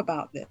to talk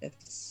about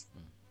this.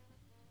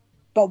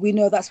 But we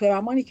know that's where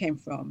our money came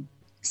from.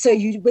 So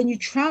when you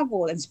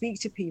travel and speak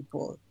to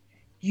people,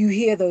 you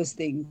hear those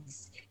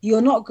things.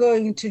 You're not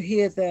going to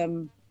hear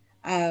them.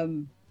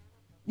 The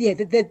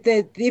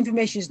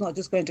information is not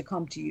just going to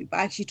come to you, but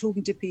actually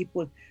talking to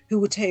people who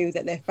will tell you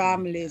that their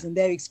families and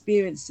their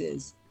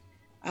experiences,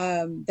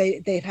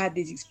 they've had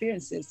these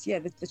experiences. Yeah,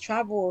 the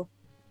travel,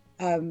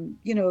 when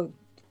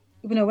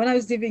I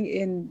was living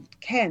in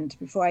Kent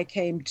before I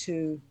came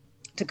to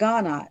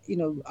Ghana,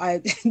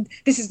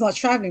 this is not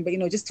traveling, but,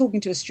 just talking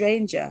to a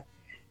stranger.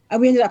 And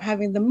we ended up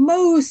having the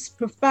most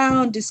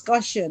profound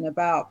discussion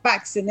about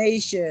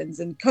vaccinations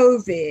and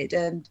COVID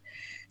and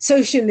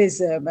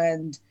socialism.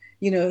 And,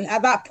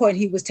 at that point,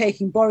 he was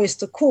taking Boris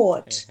to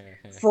court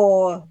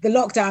for the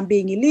lockdown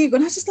being illegal.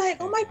 And I was just like,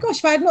 oh my gosh,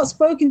 if I had not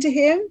spoken to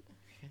him,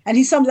 and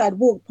he's somebody I'd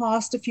walked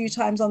past a few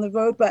times on the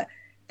road, but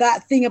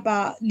that thing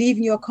about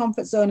leaving your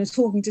comfort zone and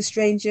talking to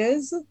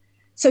strangers.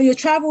 So your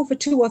travel for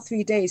 2 or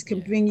 3 days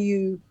can bring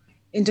you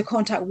into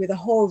contact with a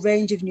whole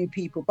range of new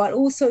people, but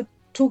also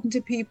talking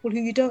to people who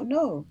you don't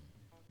know.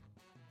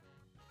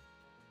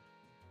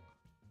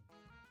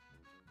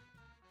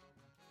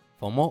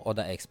 For more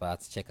Other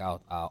Expats, check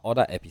out our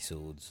other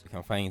episodes. You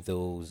can find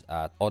those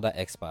at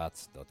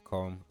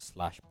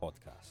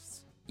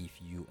otherexpats.com/podcasts.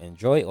 If you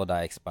enjoy Other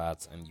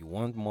Expats and you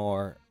want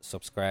more,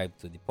 subscribe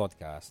to the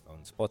podcast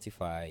on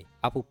Spotify,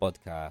 Apple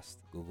Podcasts,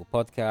 Google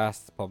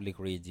Podcasts, Public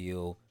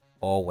Radio,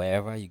 or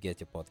wherever you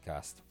get your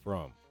podcast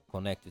from.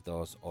 Connect with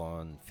us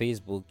on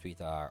Facebook,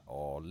 Twitter,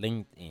 or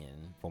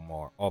LinkedIn for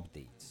more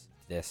updates.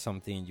 If there's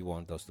something you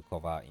want us to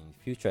cover in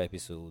future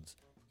episodes,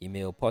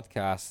 email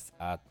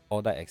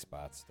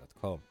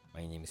podcast@otherexperts.com.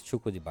 My name is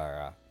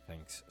Chukwudibara.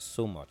 Thanks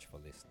so much for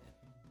listening.